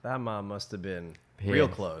over. That mom must have been real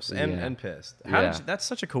close and pissed. That's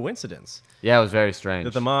such a coincidence. Yeah, it was very strange.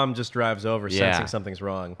 That the mom just drives over sensing something's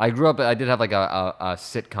wrong. I did have like a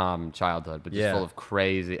sitcom childhood, but just full of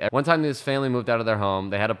crazy. One time this family moved out of their home.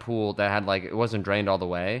 They had a pool that had it wasn't drained all the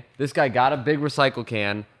way. This guy got a big recycle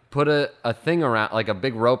can, put a thing around, like a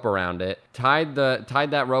big rope around it, tied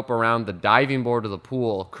that rope around the diving board of the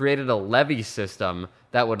pool, created a levee system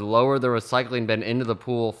that would lower the recycling bin into the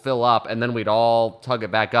pool, fill up, and then we'd all tug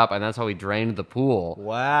it back up, and that's how we drained the pool.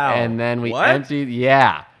 Wow. And then we emptied,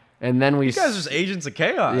 and then You guys are just agents of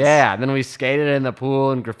chaos. Yeah, and then we skated in the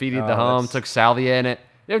pool and graffitied the home, took salvia in it.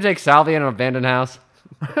 You ever take salvia in an abandoned house?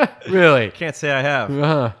 Really? Can't say I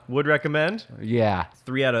have. Would recommend? Yeah.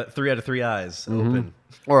 3 out of 3 eyes open.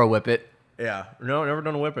 Or a whippet. Yeah. No, never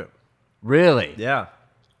done a whippet. Really? Yeah.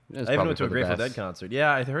 That's I even probably went to a for the Grateful best. Dead concert.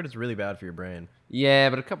 Yeah, I heard it's really bad for your brain. Yeah,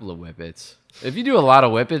 but a couple of whippets. If you do a lot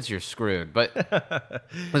of whippets, you're screwed. But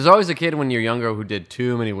there's always a kid when you're younger who did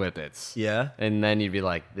too many whippets. Yeah. And then you'd be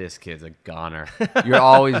like, this kid's a goner. You're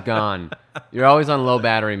always gone. You're always on low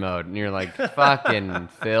battery mode. And you're like, fucking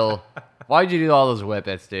Phil, why'd you do all those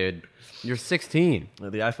whippets, dude? You're 16.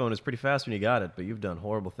 Well, the iPhone is pretty fast when you got it, but you've done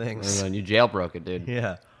horrible things. And you jailbroke it, dude.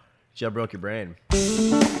 Yeah. Jailbroke your brain.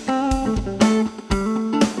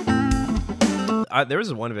 There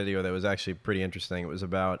was one video that was actually pretty interesting. It was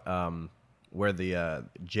about where the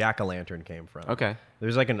jack-o'-lantern came from. Okay.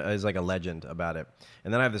 There's like a legend about it.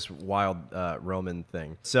 And then I have this wild Roman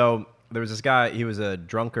thing. So there was this guy, he was a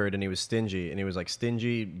drunkard and he was stingy, and he was like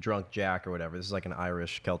stingy drunk Jack or whatever. This is like an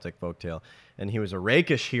Irish Celtic folktale. And he was a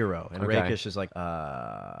rakish hero. And rakish is like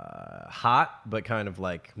hot, but kind of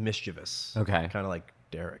like mischievous. Okay. Kind of like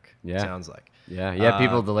Derek. Yeah. Sounds like. Yeah.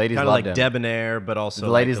 People, the ladies kind loved of like him. debonair, but also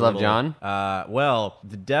The ladies like love John? Well,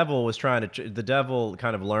 the devil was trying to. The devil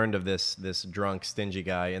kind of learned of this drunk, stingy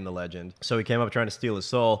guy in the legend. So he came up trying to steal his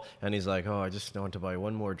soul, and he's like, "Oh, I just want to buy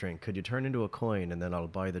one more drink. Could you turn into a coin, and then I'll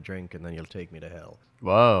buy the drink, and then you'll take me to hell."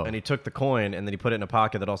 Whoa. And he took the coin, and then he put it in a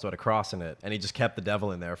pocket that also had a cross in it, and he just kept the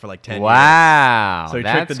devil in there for like 10 years. Wow. So he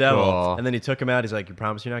that's took the devil, cool. and then he took him out. He's like, "You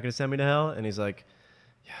promise you're not going to send me to hell?" And he's like,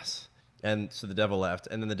 "Yes." And so the devil left,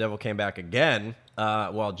 and then the devil came back again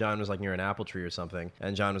while John was like near an apple tree or something.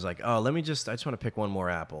 And John was like, "Oh, I just want to pick one more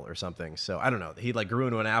apple or something." So I don't know. He like grew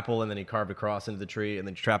into an apple, and then he carved a cross into the tree, and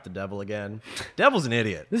then trapped the devil again. Devil's an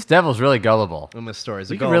idiot. This devil's really gullible. In this story,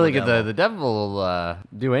 You can really get the devil will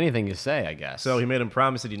do anything you say, I guess. So he made him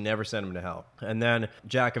promise that he'd never send him to hell. And then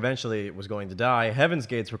Jack eventually was going to die. Heaven's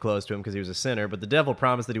gates were closed to him because he was a sinner, but the devil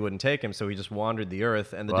promised that he wouldn't take him, so he just wandered the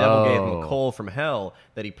earth, and the devil gave him a coal from hell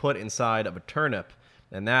that he put inside of a turnip,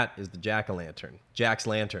 and that is the jack-o'-lantern. Jack's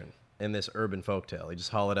lantern in this urban folktale. He just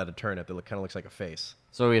hollowed out a turnip that kind of looks like a face.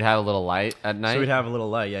 So we'd have a little light at night? So we'd have a little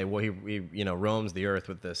light. Yeah, well, he roams the earth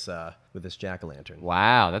with this jack-o'-lantern.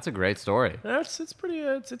 Wow, that's a great story. It's pretty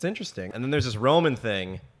it's interesting. And then there's this Roman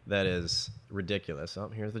thing that is ridiculous. Oh,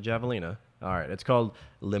 here's the javelina. All right, it's called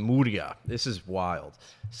Lemuria. This is wild.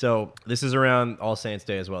 So this is around All Saints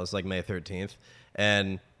Day as well. It's like May 13th,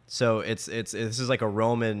 and so this is like a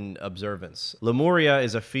Roman observance. Lemuria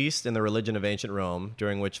is a feast in the religion of ancient Rome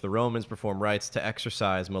during which the Romans perform rites to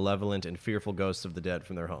exorcise malevolent and fearful ghosts of the dead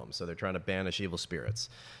from their homes. So they're trying to banish evil spirits.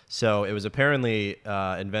 So it was apparently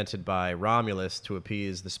invented by Romulus to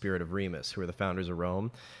appease the spirit of Remus, who are the founders of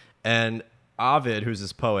Rome. And Ovid, who's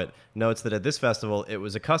this poet, notes that at this festival, it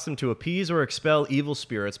was accustomed to appease or expel evil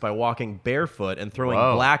spirits by walking barefoot and throwing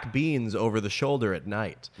black beans over the shoulder at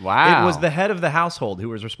night. Wow. It was the head of the household who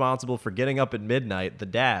was responsible for getting up at midnight, the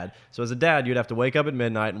dad. So as a dad, you'd have to wake up at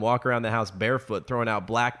midnight and walk around the house barefoot, throwing out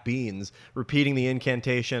black beans, repeating the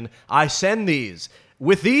incantation, "I send these."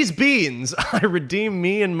 With these beans, I redeem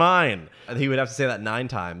me and mine. And he would have to say that 9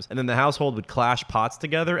 times. And then the household would clash pots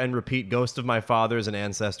together and repeat, ghost of my fathers and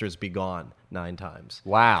ancestors be gone 9 times.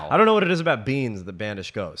 Wow. I don't know what it is about beans that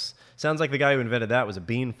banish ghosts. Sounds like the guy who invented that was a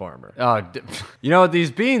bean farmer. Oh, you know what? These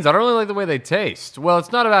beans, I don't really like the way they taste. Well,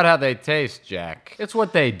 it's not about how they taste, Jack. It's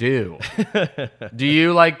what they do. Do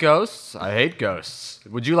you like ghosts? I hate ghosts.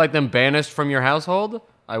 Would you like them banished from your household?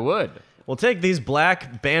 I would. Well, take these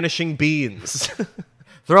black banishing beans.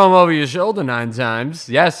 Throw them over your shoulder 9 times.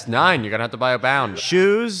 Yes, 9. You're going to have to buy a pound.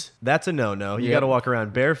 Shoes, that's a no-no. You Yep. got to walk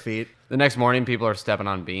around bare feet. The next morning, people are stepping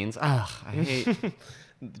on beans. Ugh, I hate...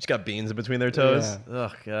 Just got beans in between their toes. Yeah.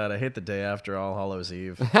 Oh, God, I hate the day after All Hallows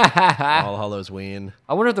Eve. All Hallows Ween.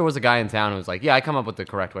 I wonder if there was a guy in town who was like, yeah, I come up with the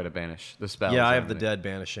correct way to banish the spell. Yeah, I have the dead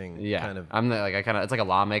banishing Yeah. kind of. I'm the, like, I kind of, it's like a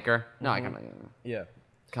lawmaker. No, I kind of Yeah.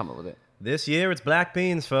 come up with it. This year, it's black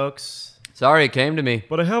beans, folks. Sorry, it came to me.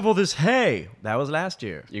 But I have all this hay. That was last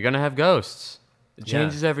year. You're going to have ghosts. It Yeah.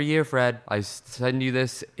 changes every year, Fred. I send you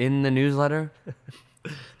this in the newsletter.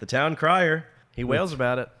 The town crier, he wails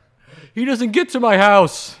about it. He doesn't get to my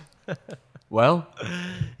house. Well,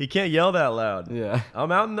 He can't yell that loud. yeah.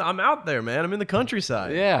 I'm out there, man. I'm in the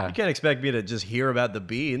countryside. Yeah. You can't expect me to just hear about the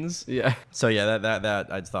beans. Yeah. So yeah, that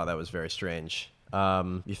I just thought that was very strange.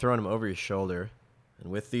 You throwing them over your shoulder, and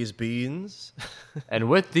with these beans, And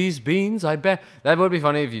with these beans, I bet that would be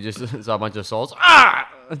funny if you just saw a bunch of souls. Ah!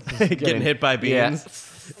 getting hit by Yeah. beans,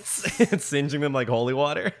 singeing them like holy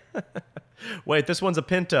water. Wait, this one's a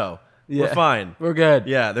pinto. Yeah. We're fine. We're good.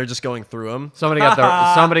 Yeah, they're just going through them. Somebody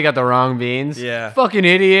got the wrong beans. Yeah. Fucking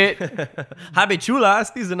idiot.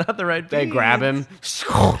 Habichulas, these are not the right beans. They grab him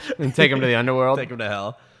and take him to the underworld. Take him to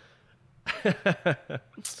hell.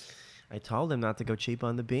 I told him not to go cheap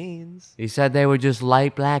on the beans. He said they were just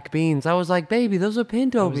light black beans. I was like, baby, those are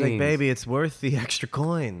pinto I was beans. like, baby, it's worth the extra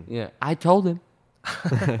coin. Yeah, I told him.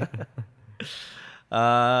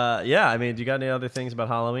 Yeah, I mean, do you got any other things about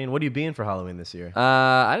Halloween? What are you being for Halloween this year?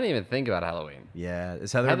 I didn't even think about Halloween. Yeah,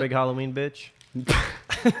 is Heather a Heather- big Halloween bitch?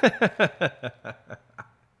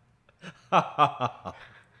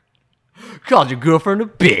 Called your girlfriend a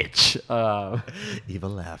bitch. Evil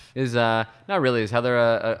laugh. Is not really. Is Heather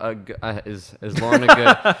is Lauren a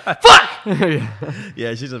good? Fuck.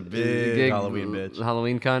 Yeah, she's a big Halloween bitch.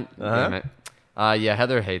 Halloween cunt. Uh-huh. Damn it. Yeah,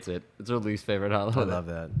 Heather hates it. It's her least favorite Halloween. I love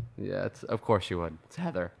that. Yeah, of course she would. It's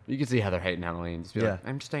Heather. You can see Heather hating Halloween. Just be Yeah. like,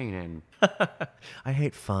 I'm staying in. I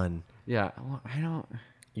hate fun. Yeah, I don't.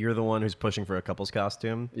 You're the one who's pushing for a couple's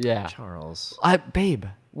costume? Yeah. Charles. Babe,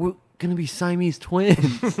 we're gonna be Siamese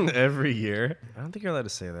twins. Every year? I don't think you're allowed to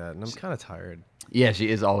say that, and I'm kind of tired. Yeah, she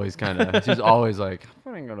is always kind of. She's always like,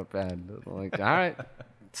 I'm gonna go to bed. I'm like, all right,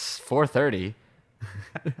 it's 4:30.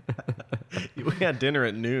 We had dinner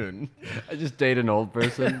at noon. I just date an old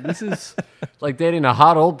person. This is like dating a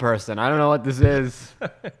hot old person. I don't know what this is.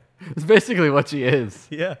 It's basically what she is.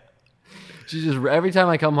 Yeah. She just every time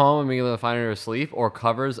I come home, I'm either find her asleep or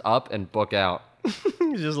covers up and book out. Just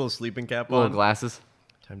a little sleeping cap Little on. glasses.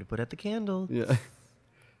 Time to put out the candle. Yeah.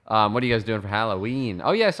 What are you guys doing for Halloween?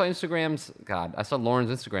 Oh yeah, I saw Instagram's. God, I saw Lauren's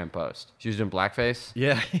Instagram post. She was doing blackface.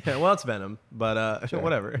 Yeah, well, it's Venom, but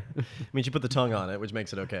whatever. I mean, she put the tongue on it, which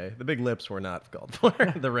makes it okay. The big lips were not called for.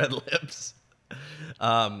 The red lips.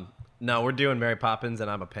 No, we're doing Mary Poppins, and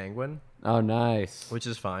I'm a penguin, Oh, nice. which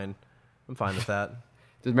is fine. I'm fine with that.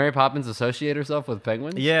 Did Mary Poppins associate herself with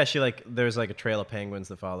penguins? Yeah, there's like a trail of penguins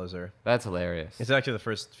that follows her. That's hilarious. It's actually the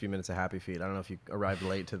first few minutes of Happy Feet. I don't know if you arrived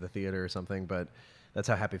late to the theater or something, but that's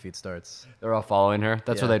how Happy Feet starts. They're all following her.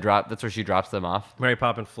 That's Yeah. where they drop. That's where she drops them off. Mary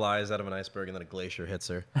Poppins flies out of an iceberg, and then a glacier hits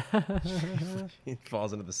her. He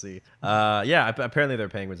falls into the sea. Yeah, apparently there are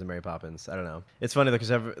penguins in Mary Poppins. I don't know. It's funny though,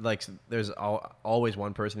 because there's always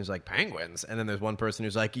one person who's like, penguins, and then there's one person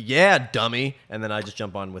who's like, yeah, dummy, and then I just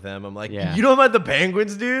jump on with them. I'm like, Yeah. you don't like the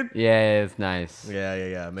penguins, dude? Yeah, it's nice.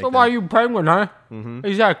 Yeah. Make So them- why are you penguin, huh? Mm-hmm.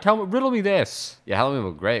 Hey Zach, riddle me this. Yeah, Halloween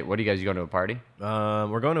was great. What do you guys? You going to a party?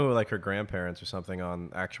 We're going to like her grandparents or something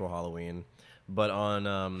on actual Halloween, but on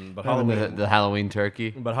Having Halloween. the Halloween turkey.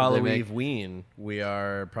 But that they Halloween make? Ween, we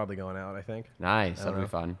are probably going out, I think. Nice. I That'll don't be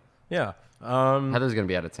fun. Yeah. Heather's gonna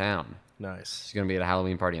be out of town. Nice. She's gonna be at a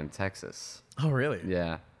Halloween party in Texas. Oh, really?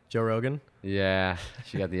 Yeah. Joe Rogan? Yeah.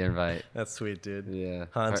 She got the invite. That's sweet, dude. Yeah.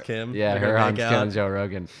 Hans Kim? Yeah, They're her, gonna Hans make Kim, out? and Joe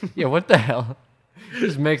Rogan. Yeah, what the hell? He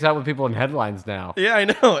just makes out with people in headlines now. Yeah, I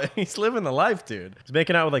know. He's living the life, dude. He's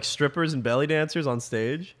making out with like strippers and belly dancers on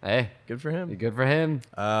stage. Hey, Good for him. good for him.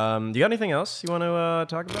 You got anything else you want to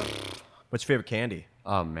talk about? What's your favorite candy?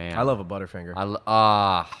 Oh man, I love a Butterfinger.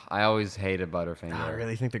 I always hated Butterfinger. I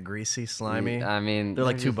really think they're greasy, slimy. I mean, They're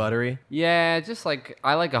like too buttery. Yeah, just like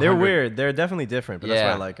I like a. They're weird. They're definitely different, but that's why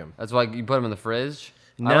I like them. That's why you put them in the fridge.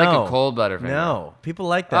 No, I like a cold Butterfinger. No, people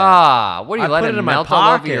like that. What do you I let put it it in my melt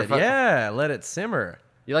all over your pocket. Yeah, let it simmer.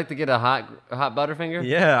 You like to get a hot Butterfinger?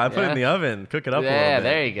 Yeah, I put it in the oven, cook it up a little bit. Yeah,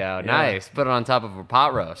 there you go. Nice. Put it on top of a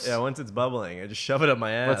pot roast. Yeah, once it's bubbling, I just shove it up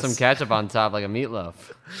my ass. Put some ketchup on top like a meatloaf.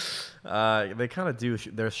 They kind of do.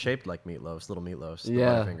 They're shaped like meatloafs, little meatloafs. The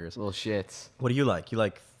Yeah, Butterfingers. little shits. What do you like? You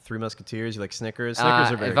like Three Musketeers? You like Snickers?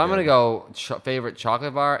 Snickers are very If I'm good. gonna go favorite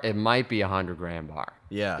chocolate bar, it might be a 100-gram bar.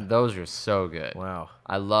 Yeah. Those are so good. Wow.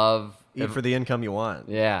 I love. Eat for the income you want.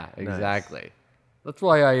 Yeah, exactly. That's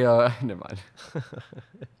why I never mind.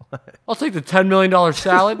 I'll take the $10 million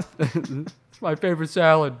salad. It's my favorite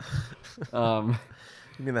salad. You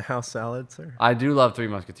mean the house salad, sir? I do love Three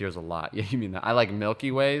Musketeers a lot. Yeah, you mean that? I like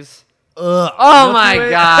Milky Ways. Ugh, Oh my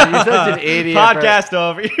God, you're such an idiot. Podcast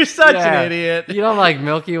over. You're such an idiot. You don't like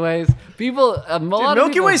Milky Ways? People, a lot of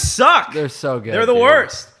Milky people, Ways suck. They're so good. They're the dude.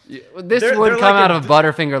 worst. This They're would come like out a- of a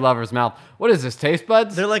Butterfinger lover's mouth. What is this? Taste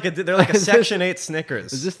buds? They're like a Section 8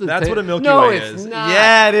 Snickers. Is this the That's what a Milky no, Way it's is. Not.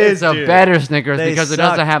 Yeah, it is. It's a dude. better Snickers They because it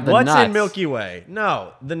suck. doesn't have the What's nuts. in Milky Way?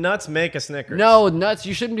 No, the nuts make a Snickers. No nuts.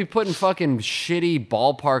 You shouldn't be putting fucking shitty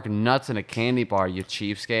ballpark nuts in a candy bar. You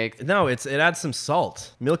cheapskate. No, it adds some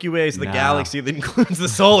salt. Milky Way is the No. galaxy that includes the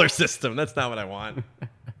solar system. That's not what I want.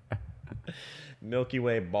 Milky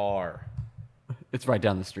Way bar. It's right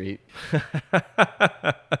down the street.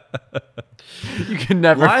 You can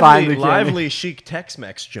never find the candy. lively chic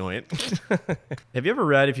Tex-Mex joint. Have you ever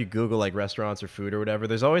read, if you Google like restaurants or food or whatever,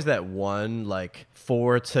 there's always that one like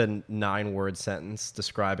 4 to 9 word sentence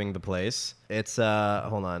describing the place. It's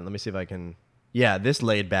hold on, let me see if I can. Yeah, this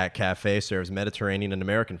laid-back cafe serves Mediterranean and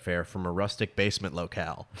American fare from a rustic basement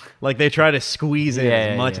locale. Like they try to squeeze in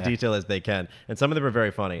as much detail as they can, and some of them are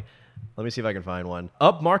very funny. Let me see if I can find one.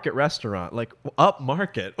 Upmarket restaurant. Like,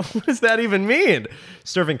 upmarket? What does that even mean?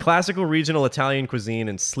 Serving classical regional Italian cuisine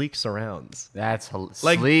in sleek surrounds. That's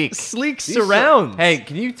Like, sleek. sleek These surrounds. Hey,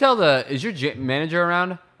 can you tell is your manager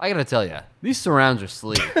around? I gotta tell you, these surrounds are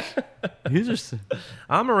sleek. These are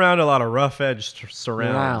I'm around a lot of rough-edged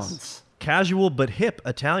surrounds. surrounds. Casual but hip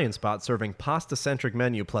Italian spot serving pasta-centric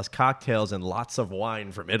menu plus cocktails and lots of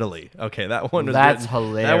wine from Italy. Okay, that one was That's written,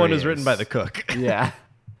 hilarious. That one was written by the cook. Yeah.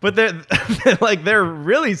 But they're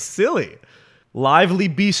really silly. Lively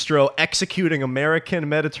bistro executing American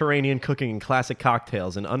Mediterranean cooking and classic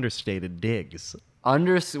cocktails and understated digs.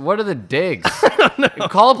 What are the digs?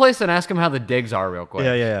 Call a place and ask them how the digs are real quick.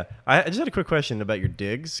 Yeah. I just had a quick question about your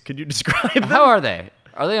digs. Could you describe them? How are they?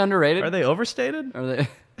 Are they underrated? Are they overstated? Are they?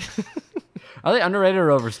 Are they underrated or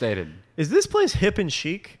overstated? Is this place hip and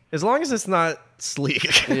chic? As long as it's not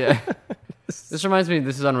sleek. Yeah. This reminds me.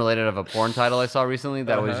 This is unrelated of a porn title I saw recently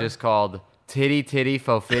that was just called "Titty Titty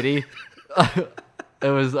Faux Fitty." It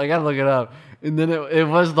was. I gotta look it up. And then it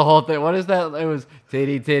was the whole thing. What is that? It was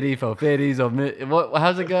titty titty faux fitties. What?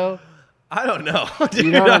 How's it go? I don't know.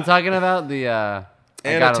 You know what I'm talking about? The Anna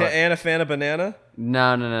Fana Banana?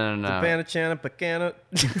 No. Banana Chana Pacana.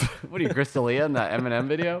 What are you, Crystalia in that Eminem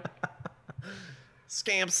video?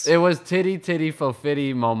 Scamps. It was titty titty faux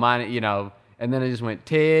fitty momani, and then it just went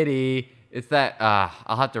titty. It's that.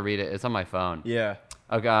 I'll have to read it. It's on my phone. Yeah.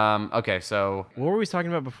 Okay, so What were we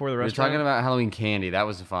talking about before the we're restaurant? talking about Halloween candy. That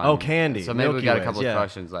was fun. Oh, candy. So maybe we Milky got a Ways, couple yeah. of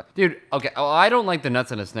questions left, dude. Okay. Oh, I don't like the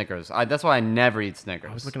nuts in a Snickers. That's why I never eat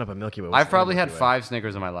Snickers. I was looking up a Milky Way. I've probably had 5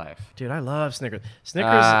 Snickers in my life. Dude, I love Snickers.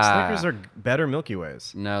 Snickers are better Milky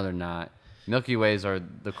Ways. No, they're not. Milky Ways are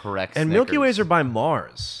the correct. And Snickers. Milky Ways are by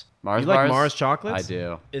Mars. Mars You like bars? Mars chocolates? I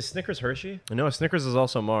do. Is Snickers Hershey? No, Snickers is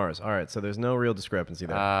also Mars. All right, so there's no real discrepancy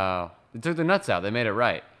there. Oh, they took the nuts out. They made it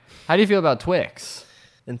right. How do you feel about Twix?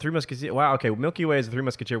 And Three Musketeers. Wow, okay. Milky Way is a Three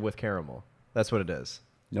Musketeer with caramel. That's what it is.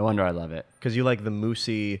 No wonder I love it. Because you like the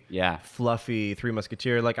moussey, Yeah. fluffy Three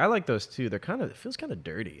Musketeer. Like, I like those too. They're kind of, it feels kind of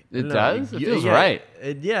dirty. I It don't know. does? It feels yeah, right.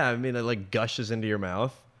 Yeah, I mean, it like gushes into your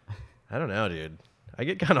mouth. I don't know, dude. I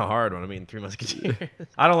get kind of hard when I'm eating Three Musketeers.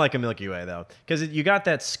 I don't like a Milky Way, though. Because you got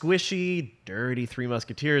that squishy, dirty Three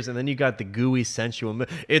Musketeers, and then you got the gooey, sensual.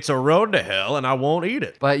 It's a road to hell, and I won't eat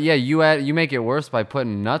it. But yeah, you make it worse by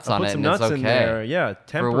putting nuts on Put it, some and nuts it's okay. in there. Yeah,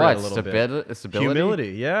 temper For what? it a little bit. Stability? Humility,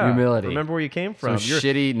 yeah. Humility. Remember where you came from. Some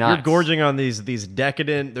shitty nuts. You're gorging on these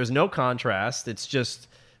decadent. There's no contrast. It's just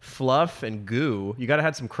fluff and goo. You got to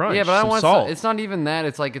have some crunch. Yeah, but I some want. salt. It's not even that.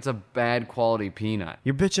 It's like it's a bad quality peanut.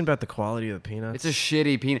 You're bitching about the quality of the peanuts. It's a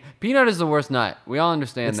shitty peanut. Peanut is the worst nut. We all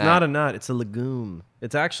understand It's that. not a nut. It's a legume.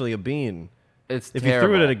 It's actually a bean. It's If terrible.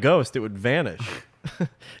 you threw it at a ghost, it would vanish.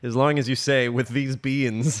 As long as you say, with these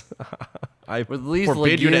beans, I With these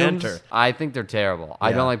forbid you to legumes, enter. I think they're terrible. I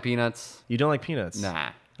Yeah. don't like peanuts. You don't like peanuts? Nah.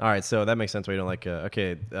 All right, so that makes sense why you don't like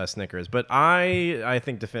Snickers. But I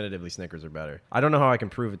think definitively Snickers are better. I don't know how I can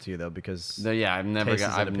prove it to you though, because No, yeah, I'm never taste is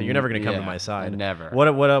gonna. an opinion. You're never gonna come to my side. Never. What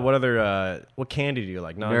other what candy do you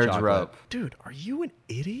like? Non-chocolate. Rope. Dude, are you an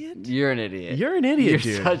idiot? You're an idiot. You're an idiot,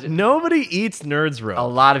 You're dude. such a- Nobody eats Nerds Rope. A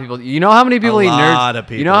lot of people. You know how many people eat nerds? A lot of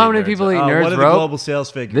people. You know how eat many Nerds people Rope. eat Oh, nerds what are the rope? global sales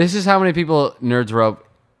figures? This is how many people nerds rope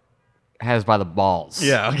has by the balls.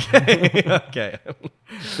 Yeah. Okay. Okay.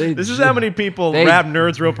 They This is ju- how many people they- wrap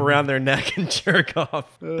Nerds Rope around their neck and jerk off.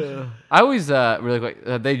 I always really quick.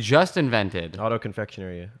 They just invented Auto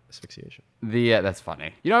confectionery asphyxiation. the. That's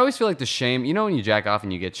funny. You know, I always feel like the shame. You know, when you jack off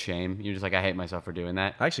and you get shame, you're just like, I hate myself for doing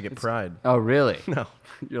that. I actually get pride. Oh, really? No.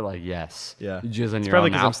 You're like, yes. Yeah. You jizz on It's your probably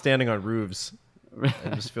own because I'm mouth. standing on roofs. I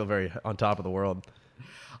just feel very on top of the world.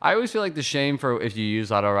 I always feel like the shame for if you use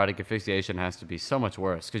autoerotic asphyxiation has to be so much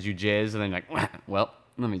worse because you jizz and then you're like, well,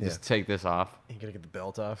 let me just take this off. You gotta get the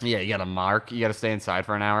belt off. Yeah, you got to mark. You got to stay inside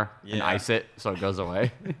for an hour and Yeah. ice it so it goes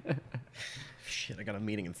away. Shit, I got a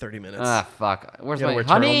meeting in 30 minutes. Ah, fuck. Where's You gotta my wear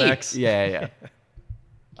honey? turtlenecks. Yeah,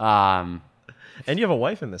 yeah. And you have a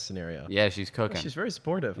wife in this scenario. Yeah, she's cooking. She's very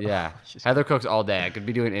supportive. Yeah, She's- Heather cooks all day. I could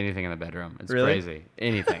be doing anything in the bedroom. It's Really? crazy.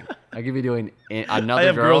 Anything. I could be doing another I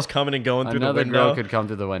have girl. girls coming and going through the Another window. girl could come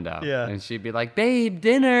through the window. Yeah. And she'd be like, "Babe,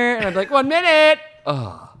 dinner," and I'd be like, "1 minute."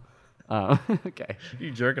 Oh. Okay.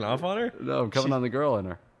 You jerking off on her? No, I'm coming on the girl in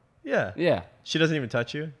her. Yeah. Yeah. She doesn't even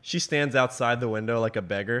touch you. She stands outside the window like a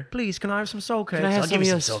beggar. Please, can I have some soul cakes? Can I have I'll give you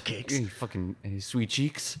some of soul your cakes. you fucking sweet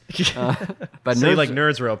cheeks? But So you like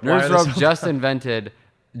Nerds Rope. Why are Nerds they Rope so- just invented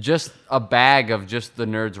just a bag of just the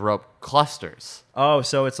Nerds Rope clusters. Oh,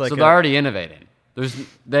 so it's like So a- they're already innovating.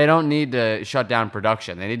 They don't need to shut down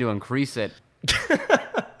production. They need to increase it.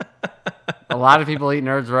 A lot of people eat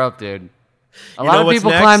Nerds Rope, dude. A lot know of what's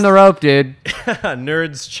people next? climb the rope, dude.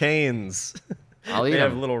 Nerds chains. I'll eat They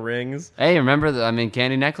have them. little rings. Hey, remember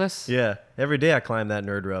candy necklace? Yeah. Every day I climb that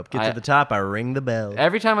nerd rope. Get I- to the top, I ring the bell.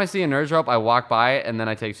 Every time I see a Nerds Rope, I walk by it and then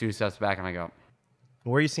I take 2 steps back and I go,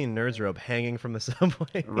 Where are you seeing Nerds Rope hanging from the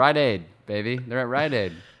subway? Rite Aid, baby. They're at Rite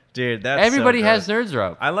Aid. Dude, that's Everybody so has gross. Nerds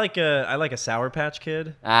Rope. I like a Sour Patch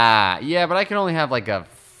Kid. Ah, yeah, but I can only have like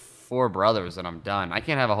 4 brothers and I'm done. I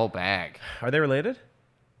can't have a whole bag. Are they related?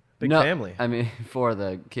 Big No, family. I mean, for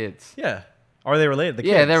the kids. Yeah. Are they related? The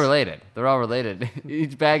Yeah, kids? they're related. They're all related.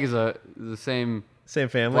 Each bag is the same Same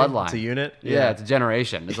family. bloodline. It's a unit. Yeah, it's a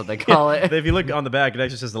generation. Is what they call it. If you look on the back, it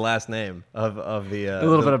actually says the last name of the. A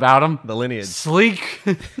little bit about them. the lineage. Sleek,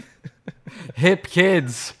 hip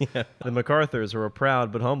kids. Yeah. The MacArthurs were a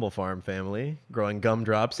proud but humble farm family, growing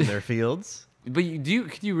gumdrops in their fields. But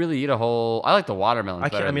could you really eat a whole? I like the watermelon. I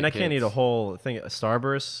can't eat a whole thing.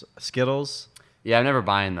 Starburst, Skittles. Yeah, I'm never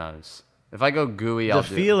buying those. If I go gooey, I'll The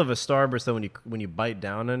do. feel of a Starburst, though, when you bite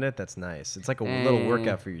down on it, that's nice. It's like a little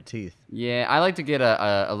workout for your teeth. Yeah, I like to get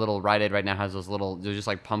a little Rite Aid right now has those little, they're just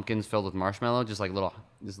like pumpkins filled with marshmallow, just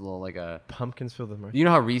little like a. Pumpkins filled with marshmallow. You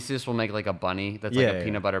know how Reese's will make like a bunny that's like Yeah, a yeah.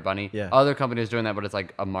 peanut butter bunny? Yeah. Other companies doing that, but it's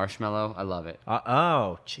like a marshmallow. I love it.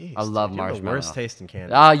 Oh, jeez. I love dude, you have the marshmallow. worst taste in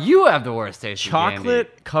candy. You have the worst taste in candy.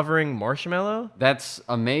 Chocolate covering marshmallow? That's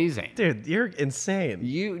amazing. Dude, you're insane.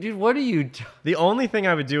 Dude, what are you? The only thing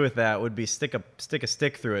I would do with that would be stick a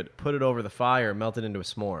stick through it, put it over the fire, melt it into a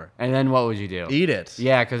s'more. And then what would you do? Eat it.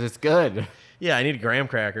 Yeah, because it's good. Yeah, I need a graham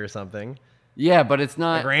cracker or something. Yeah, but it's A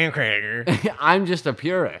not. graham cracker. I'm just a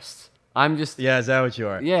purist. I'm just. Yeah, is that what you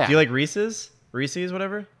are? Yeah. Do you like Reese's? Reese's,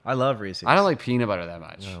 whatever? I love Reese's. I don't like peanut butter that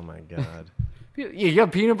much. Oh my god. You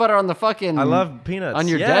got peanut butter on the fucking. I love peanuts. On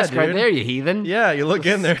your Yeah, desk right dude. there, you heathen. Yeah, you look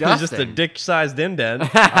in there, there's just a Disgusting. dick-sized indent.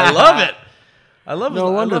 I love it. I love No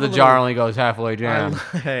I wonder love the a jar little- only goes halfway down.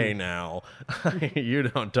 Hey now, you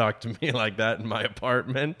don't talk to me like that in my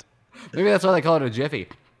apartment. Maybe that's why they call it a jiffy.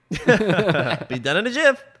 Be done in a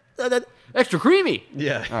jiff. Extra creamy.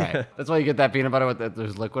 Yeah. All right. That's why you get that peanut butter with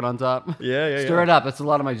there's liquid on top. Yeah. Stir it up. That's a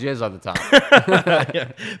lot of my jizz on the top.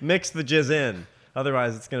 Yeah. Mix the jizz in.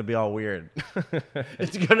 Otherwise, it's gonna be all weird.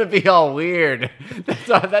 It's gonna be all weird. That's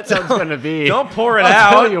how it's gonna be. Don't pour it I'll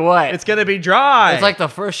out. tell you what. It's gonna be dry. It's like the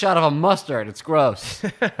first shot of a mustard. It's gross.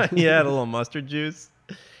 Yeah, a little mustard juice.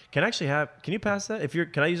 Can you pass that?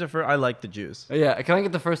 Can I use it for? I like the juice. Yeah. Can I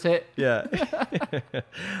get the first hit? Yeah.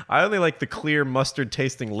 I only like the clear mustard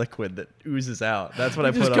tasting liquid that oozes out. That's what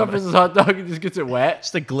I Just put on. covers his hot dog and just gets it wet.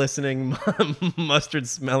 Just a glistening mustard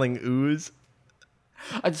smelling ooze.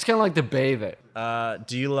 I just kind of like to bathe it.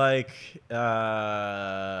 Do you like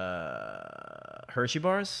Hershey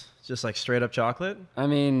bars? Just like straight up chocolate? I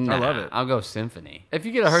mean, I love nah, it. I'll go symphony. If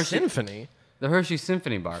you get a Hershey, Symphony? The Hershey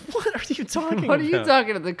Symphony bar. What are you talking about? What are you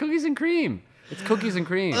talking about? The cookies and cream. It's cookies and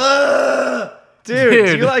cream. Dude,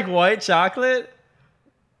 do you like white chocolate?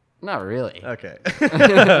 Not really. Okay.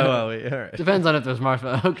 Well, all right. Depends on if there's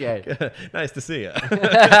marshmallow. Okay. Nice to see you.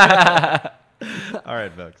 All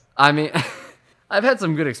right, folks. I mean, I've had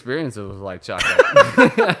some good experiences with white chocolate.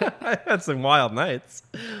 I had some wild nights.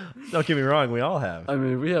 Don't get me wrong, we all have. I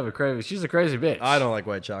mean, we have a crazy. She's a crazy bitch. I don't like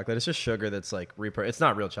white chocolate. It's just sugar that's like it's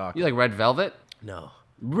not real chocolate. You like red velvet? No.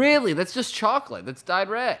 Really? That's just chocolate. That's dyed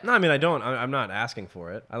red. No, I mean I don't. I'm not asking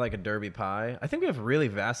for it. I like a Derby pie. I think we have really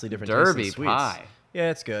vastly different tastes in Derby sweets. pie.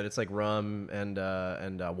 Yeah, it's good. It's like rum and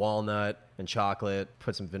walnut and chocolate.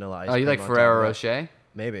 Put some vanilla ice. Oh, you cream like on Ferrero top of it. Rocher?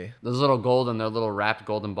 Maybe. Those little golden, they're little wrapped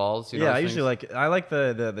golden balls. You know Yeah, those I things? usually I like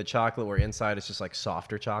the chocolate where inside it's just like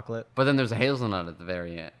softer chocolate. But then there's a hazelnut at the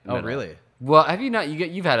very end. Oh, middle. really? Well, have you not?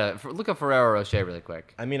 You've had a look up Ferrero Rocher really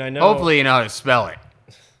quick. I mean, I know. Hopefully, you know how to spell it.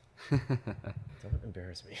 Don't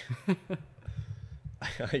embarrass me.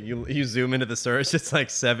 you zoom into the search, it's like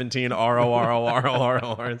 17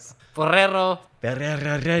 RORORORs. Ferrero.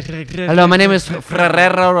 Hello, my name is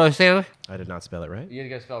Ferrero Rocher. I did not spell it right. You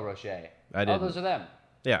gotta spell Rocher. I Oh, didn't. those are them.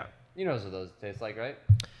 Yeah. You know what those taste like, right?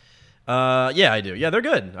 Yeah, I do. Yeah, they're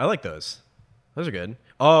good. I like those. Those are good.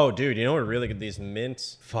 Oh, dude, you know what are really good? These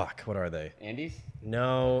mints. Fuck, what are they? Andes?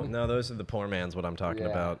 No, those are the poor man's what I'm talking Yeah.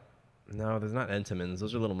 about. No, there's not Entenmann's.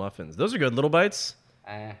 Those are little muffins. Those are good. Little bites.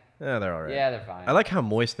 Eh. Yeah, they're all right. Yeah, they're fine. I like how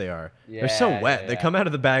moist they are. They're so Yeah, wet. yeah, They yeah. come out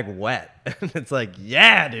of the bag wet. It's like,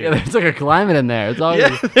 yeah, dude. Yeah, there's like a climate in there. It's all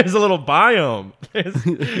Yeah, there's a little biome.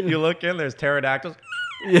 You look in, there's pterodactyls.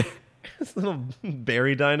 yeah. There's little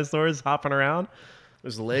berry dinosaurs hopping around.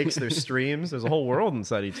 There's lakes, there's streams. There's a whole world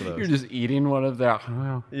inside each of those. You're just eating one of their.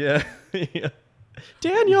 Yeah. Yeah.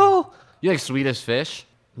 Daniel! You like Swedish fish?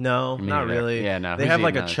 No, Me not neither. really. Yeah, no, They who's have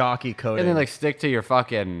like eating a those? chalky coating. And then like stick to your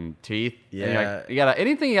fucking teeth. And you're Yeah. like, you gotta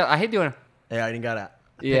anything. I hate doing. yeah, I didn't gotta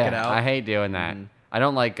pick Yeah, it out. I hate doing that. I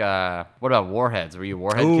don't like. What about warheads? Were you a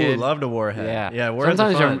warhead Ooh, kid? loved a warhead. Yeah, Yeah, warheads are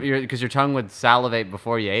Sometimes fun. you're because your tongue would salivate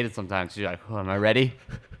before you ate it. Sometimes you're like, oh, am I ready?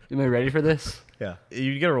 Am I ready for this? Yeah.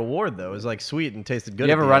 You get a reward though. It was like sweet and tasted good.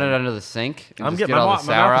 You at ever the run end. it under the sink? And I'm just getting get all my the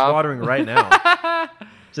sour mouth is off? watering right now.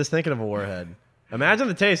 Just thinking of a warhead. Imagine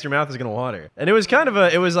the taste. Your mouth is gonna water. And it was kind of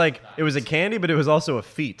it was a candy, but it was also a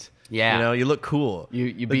feat. Yeah. You know, you look cool.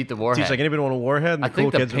 You beat the warhead. Teach like anybody want a warhead? And the I cool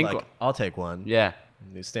think the kids are pink like, one- I'll take one. Yeah,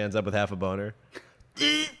 And he stands up with half a boner.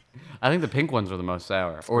 I think the pink ones were the most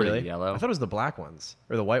sour, or Really? the yellow. I thought it was the black ones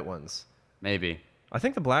or the white ones. Maybe I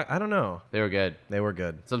think the black. I don't know. they were good. They were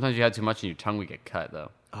good. Sometimes you had too much and your tongue would get cut though.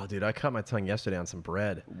 Oh, dude, I cut my tongue yesterday on some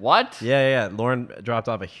bread. What? Yeah. Lauren dropped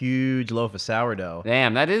off a huge loaf of sourdough.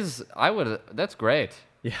 Damn, that is. That's great.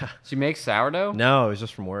 Yeah. She makes sourdough. No, it was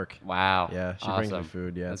just from work. Wow. Yeah, she brings me Awesome.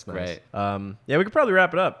 food. Yeah, That's it's nice. great. Yeah, we could probably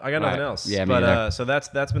wrap it up. I got All nothing right. else. Yeah, me but neither. so that's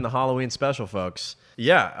been the Halloween special, folks.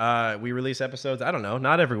 Yeah, we release episodes. I don't know,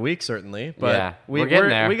 not every week certainly, but Yeah, we're getting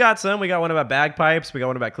there. We got some. We got one about bagpipes. We got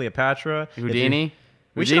one about Cleopatra. If you- Houdini.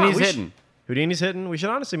 we should- Houdini's we should- hitting. Houdini's hitting. We should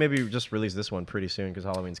honestly maybe just release this one pretty soon because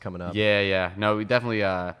Halloween's coming up. Yeah. No, we definitely.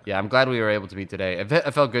 Yeah, I'm glad we were able to meet today.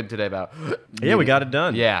 I felt good today about. Yeah, we got it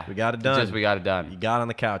done. Yeah, we got it It's done. Just we got it You done. got on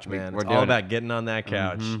the couch, man. we're It's all doing about it. getting on that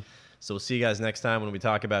couch. So we'll see you guys next time when we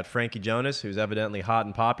talk about Frankie Jonas, who's evidently hot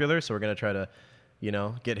and popular. So we're gonna try to,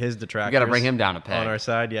 get his detractors. We got to bring him down a peg. on our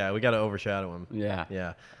side. Yeah, we got to overshadow him. Yeah.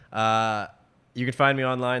 Yeah. You can find me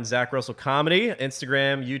online, Zach Russell Comedy,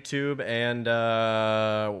 Instagram, YouTube, and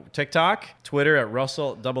TikTok, Twitter at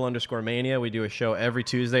Russell_Mania. We do a show every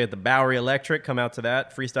Tuesday at the Bowery Electric. Come out to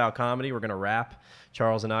that. Freestyle comedy. We're going to rap.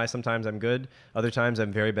 Charles and I. Sometimes I'm good. Other times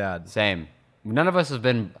I'm very bad. Same. None of us have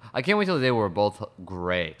been. I can't wait till the day where we're both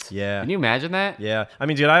great. Yeah. Can you imagine that? Yeah. I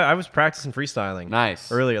mean, dude, I was practicing freestyling.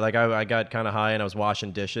 Nice. Earlier. Like, I got kind of high and I was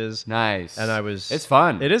washing dishes. Nice. And I was. It's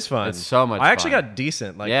fun. It is fun. It's so much I actually fun. got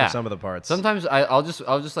decent, like, Yeah. for some of the parts. Sometimes I'll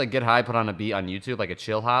just like get high, put on a beat on YouTube, like a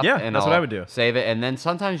chill hop. Yeah, and that's what I'll I would do. Save it, and then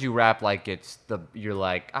sometimes you rap like you're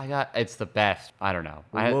like it's the best. I don't know.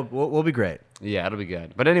 We'll be great. Yeah, it'll be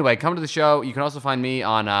good. But anyway, come to the show. You can also find me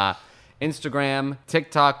on Instagram,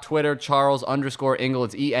 TikTok, Twitter, Charles_Engel.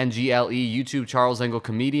 It's ENGLE. YouTube, Charles Engel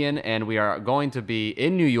Comedian. And we are going to be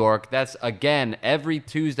in New York. That's, again, every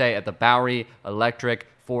Tuesday at the Bowery Electric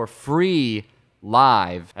for free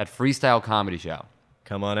live at Freestyle Comedy Show.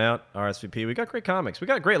 Come on out, RSVP. We got great comics. We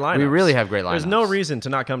got great lineups. We really have great There's lineups. no reason to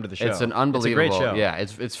not come to the show. It's an unbelievable. It's a great show. Yeah,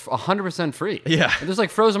 it's 100% free. Yeah. And there's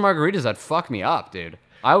like frozen margaritas that fuck me up, dude.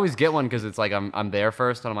 I always get one because it's like I'm there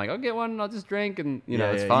first, and I'm like, I'll get one, and I'll just drink, and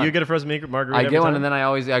it's fun. You get a frozen margarita. I every get one, time? and then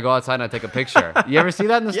I go outside and I take a picture. You ever see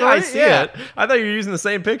that in the Yeah, store? I see it. I thought you were using the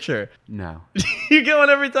same picture. No. You get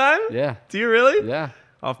one every time? Yeah. Do you really? Yeah.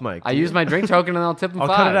 Off mic. I use my drink token and I'll tip them I'll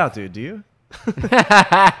 $5. cut it out, dude. Do you?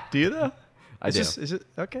 Do you though? I do. Is it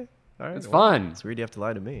okay? All right. It's fun. It's weird you have to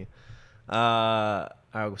lie to me. All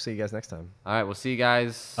right, we'll see you guys next time. All right, we'll see you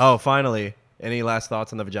guys. Oh, finally, any last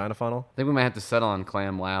thoughts on the vagina funnel? I think we might have to settle on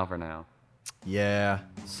Clam Wow for now. Yeah.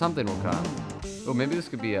 Something will come. Oh, maybe this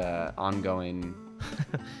could be a ongoing.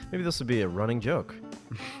 Maybe this would be a running joke.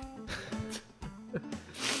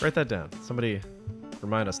 Write that down. Somebody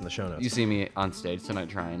remind us in the show notes. You see me on stage tonight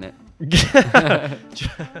trying it.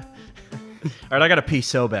 All right, I got to pee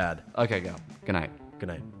so bad. Okay, go. Good night. Good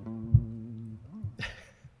night.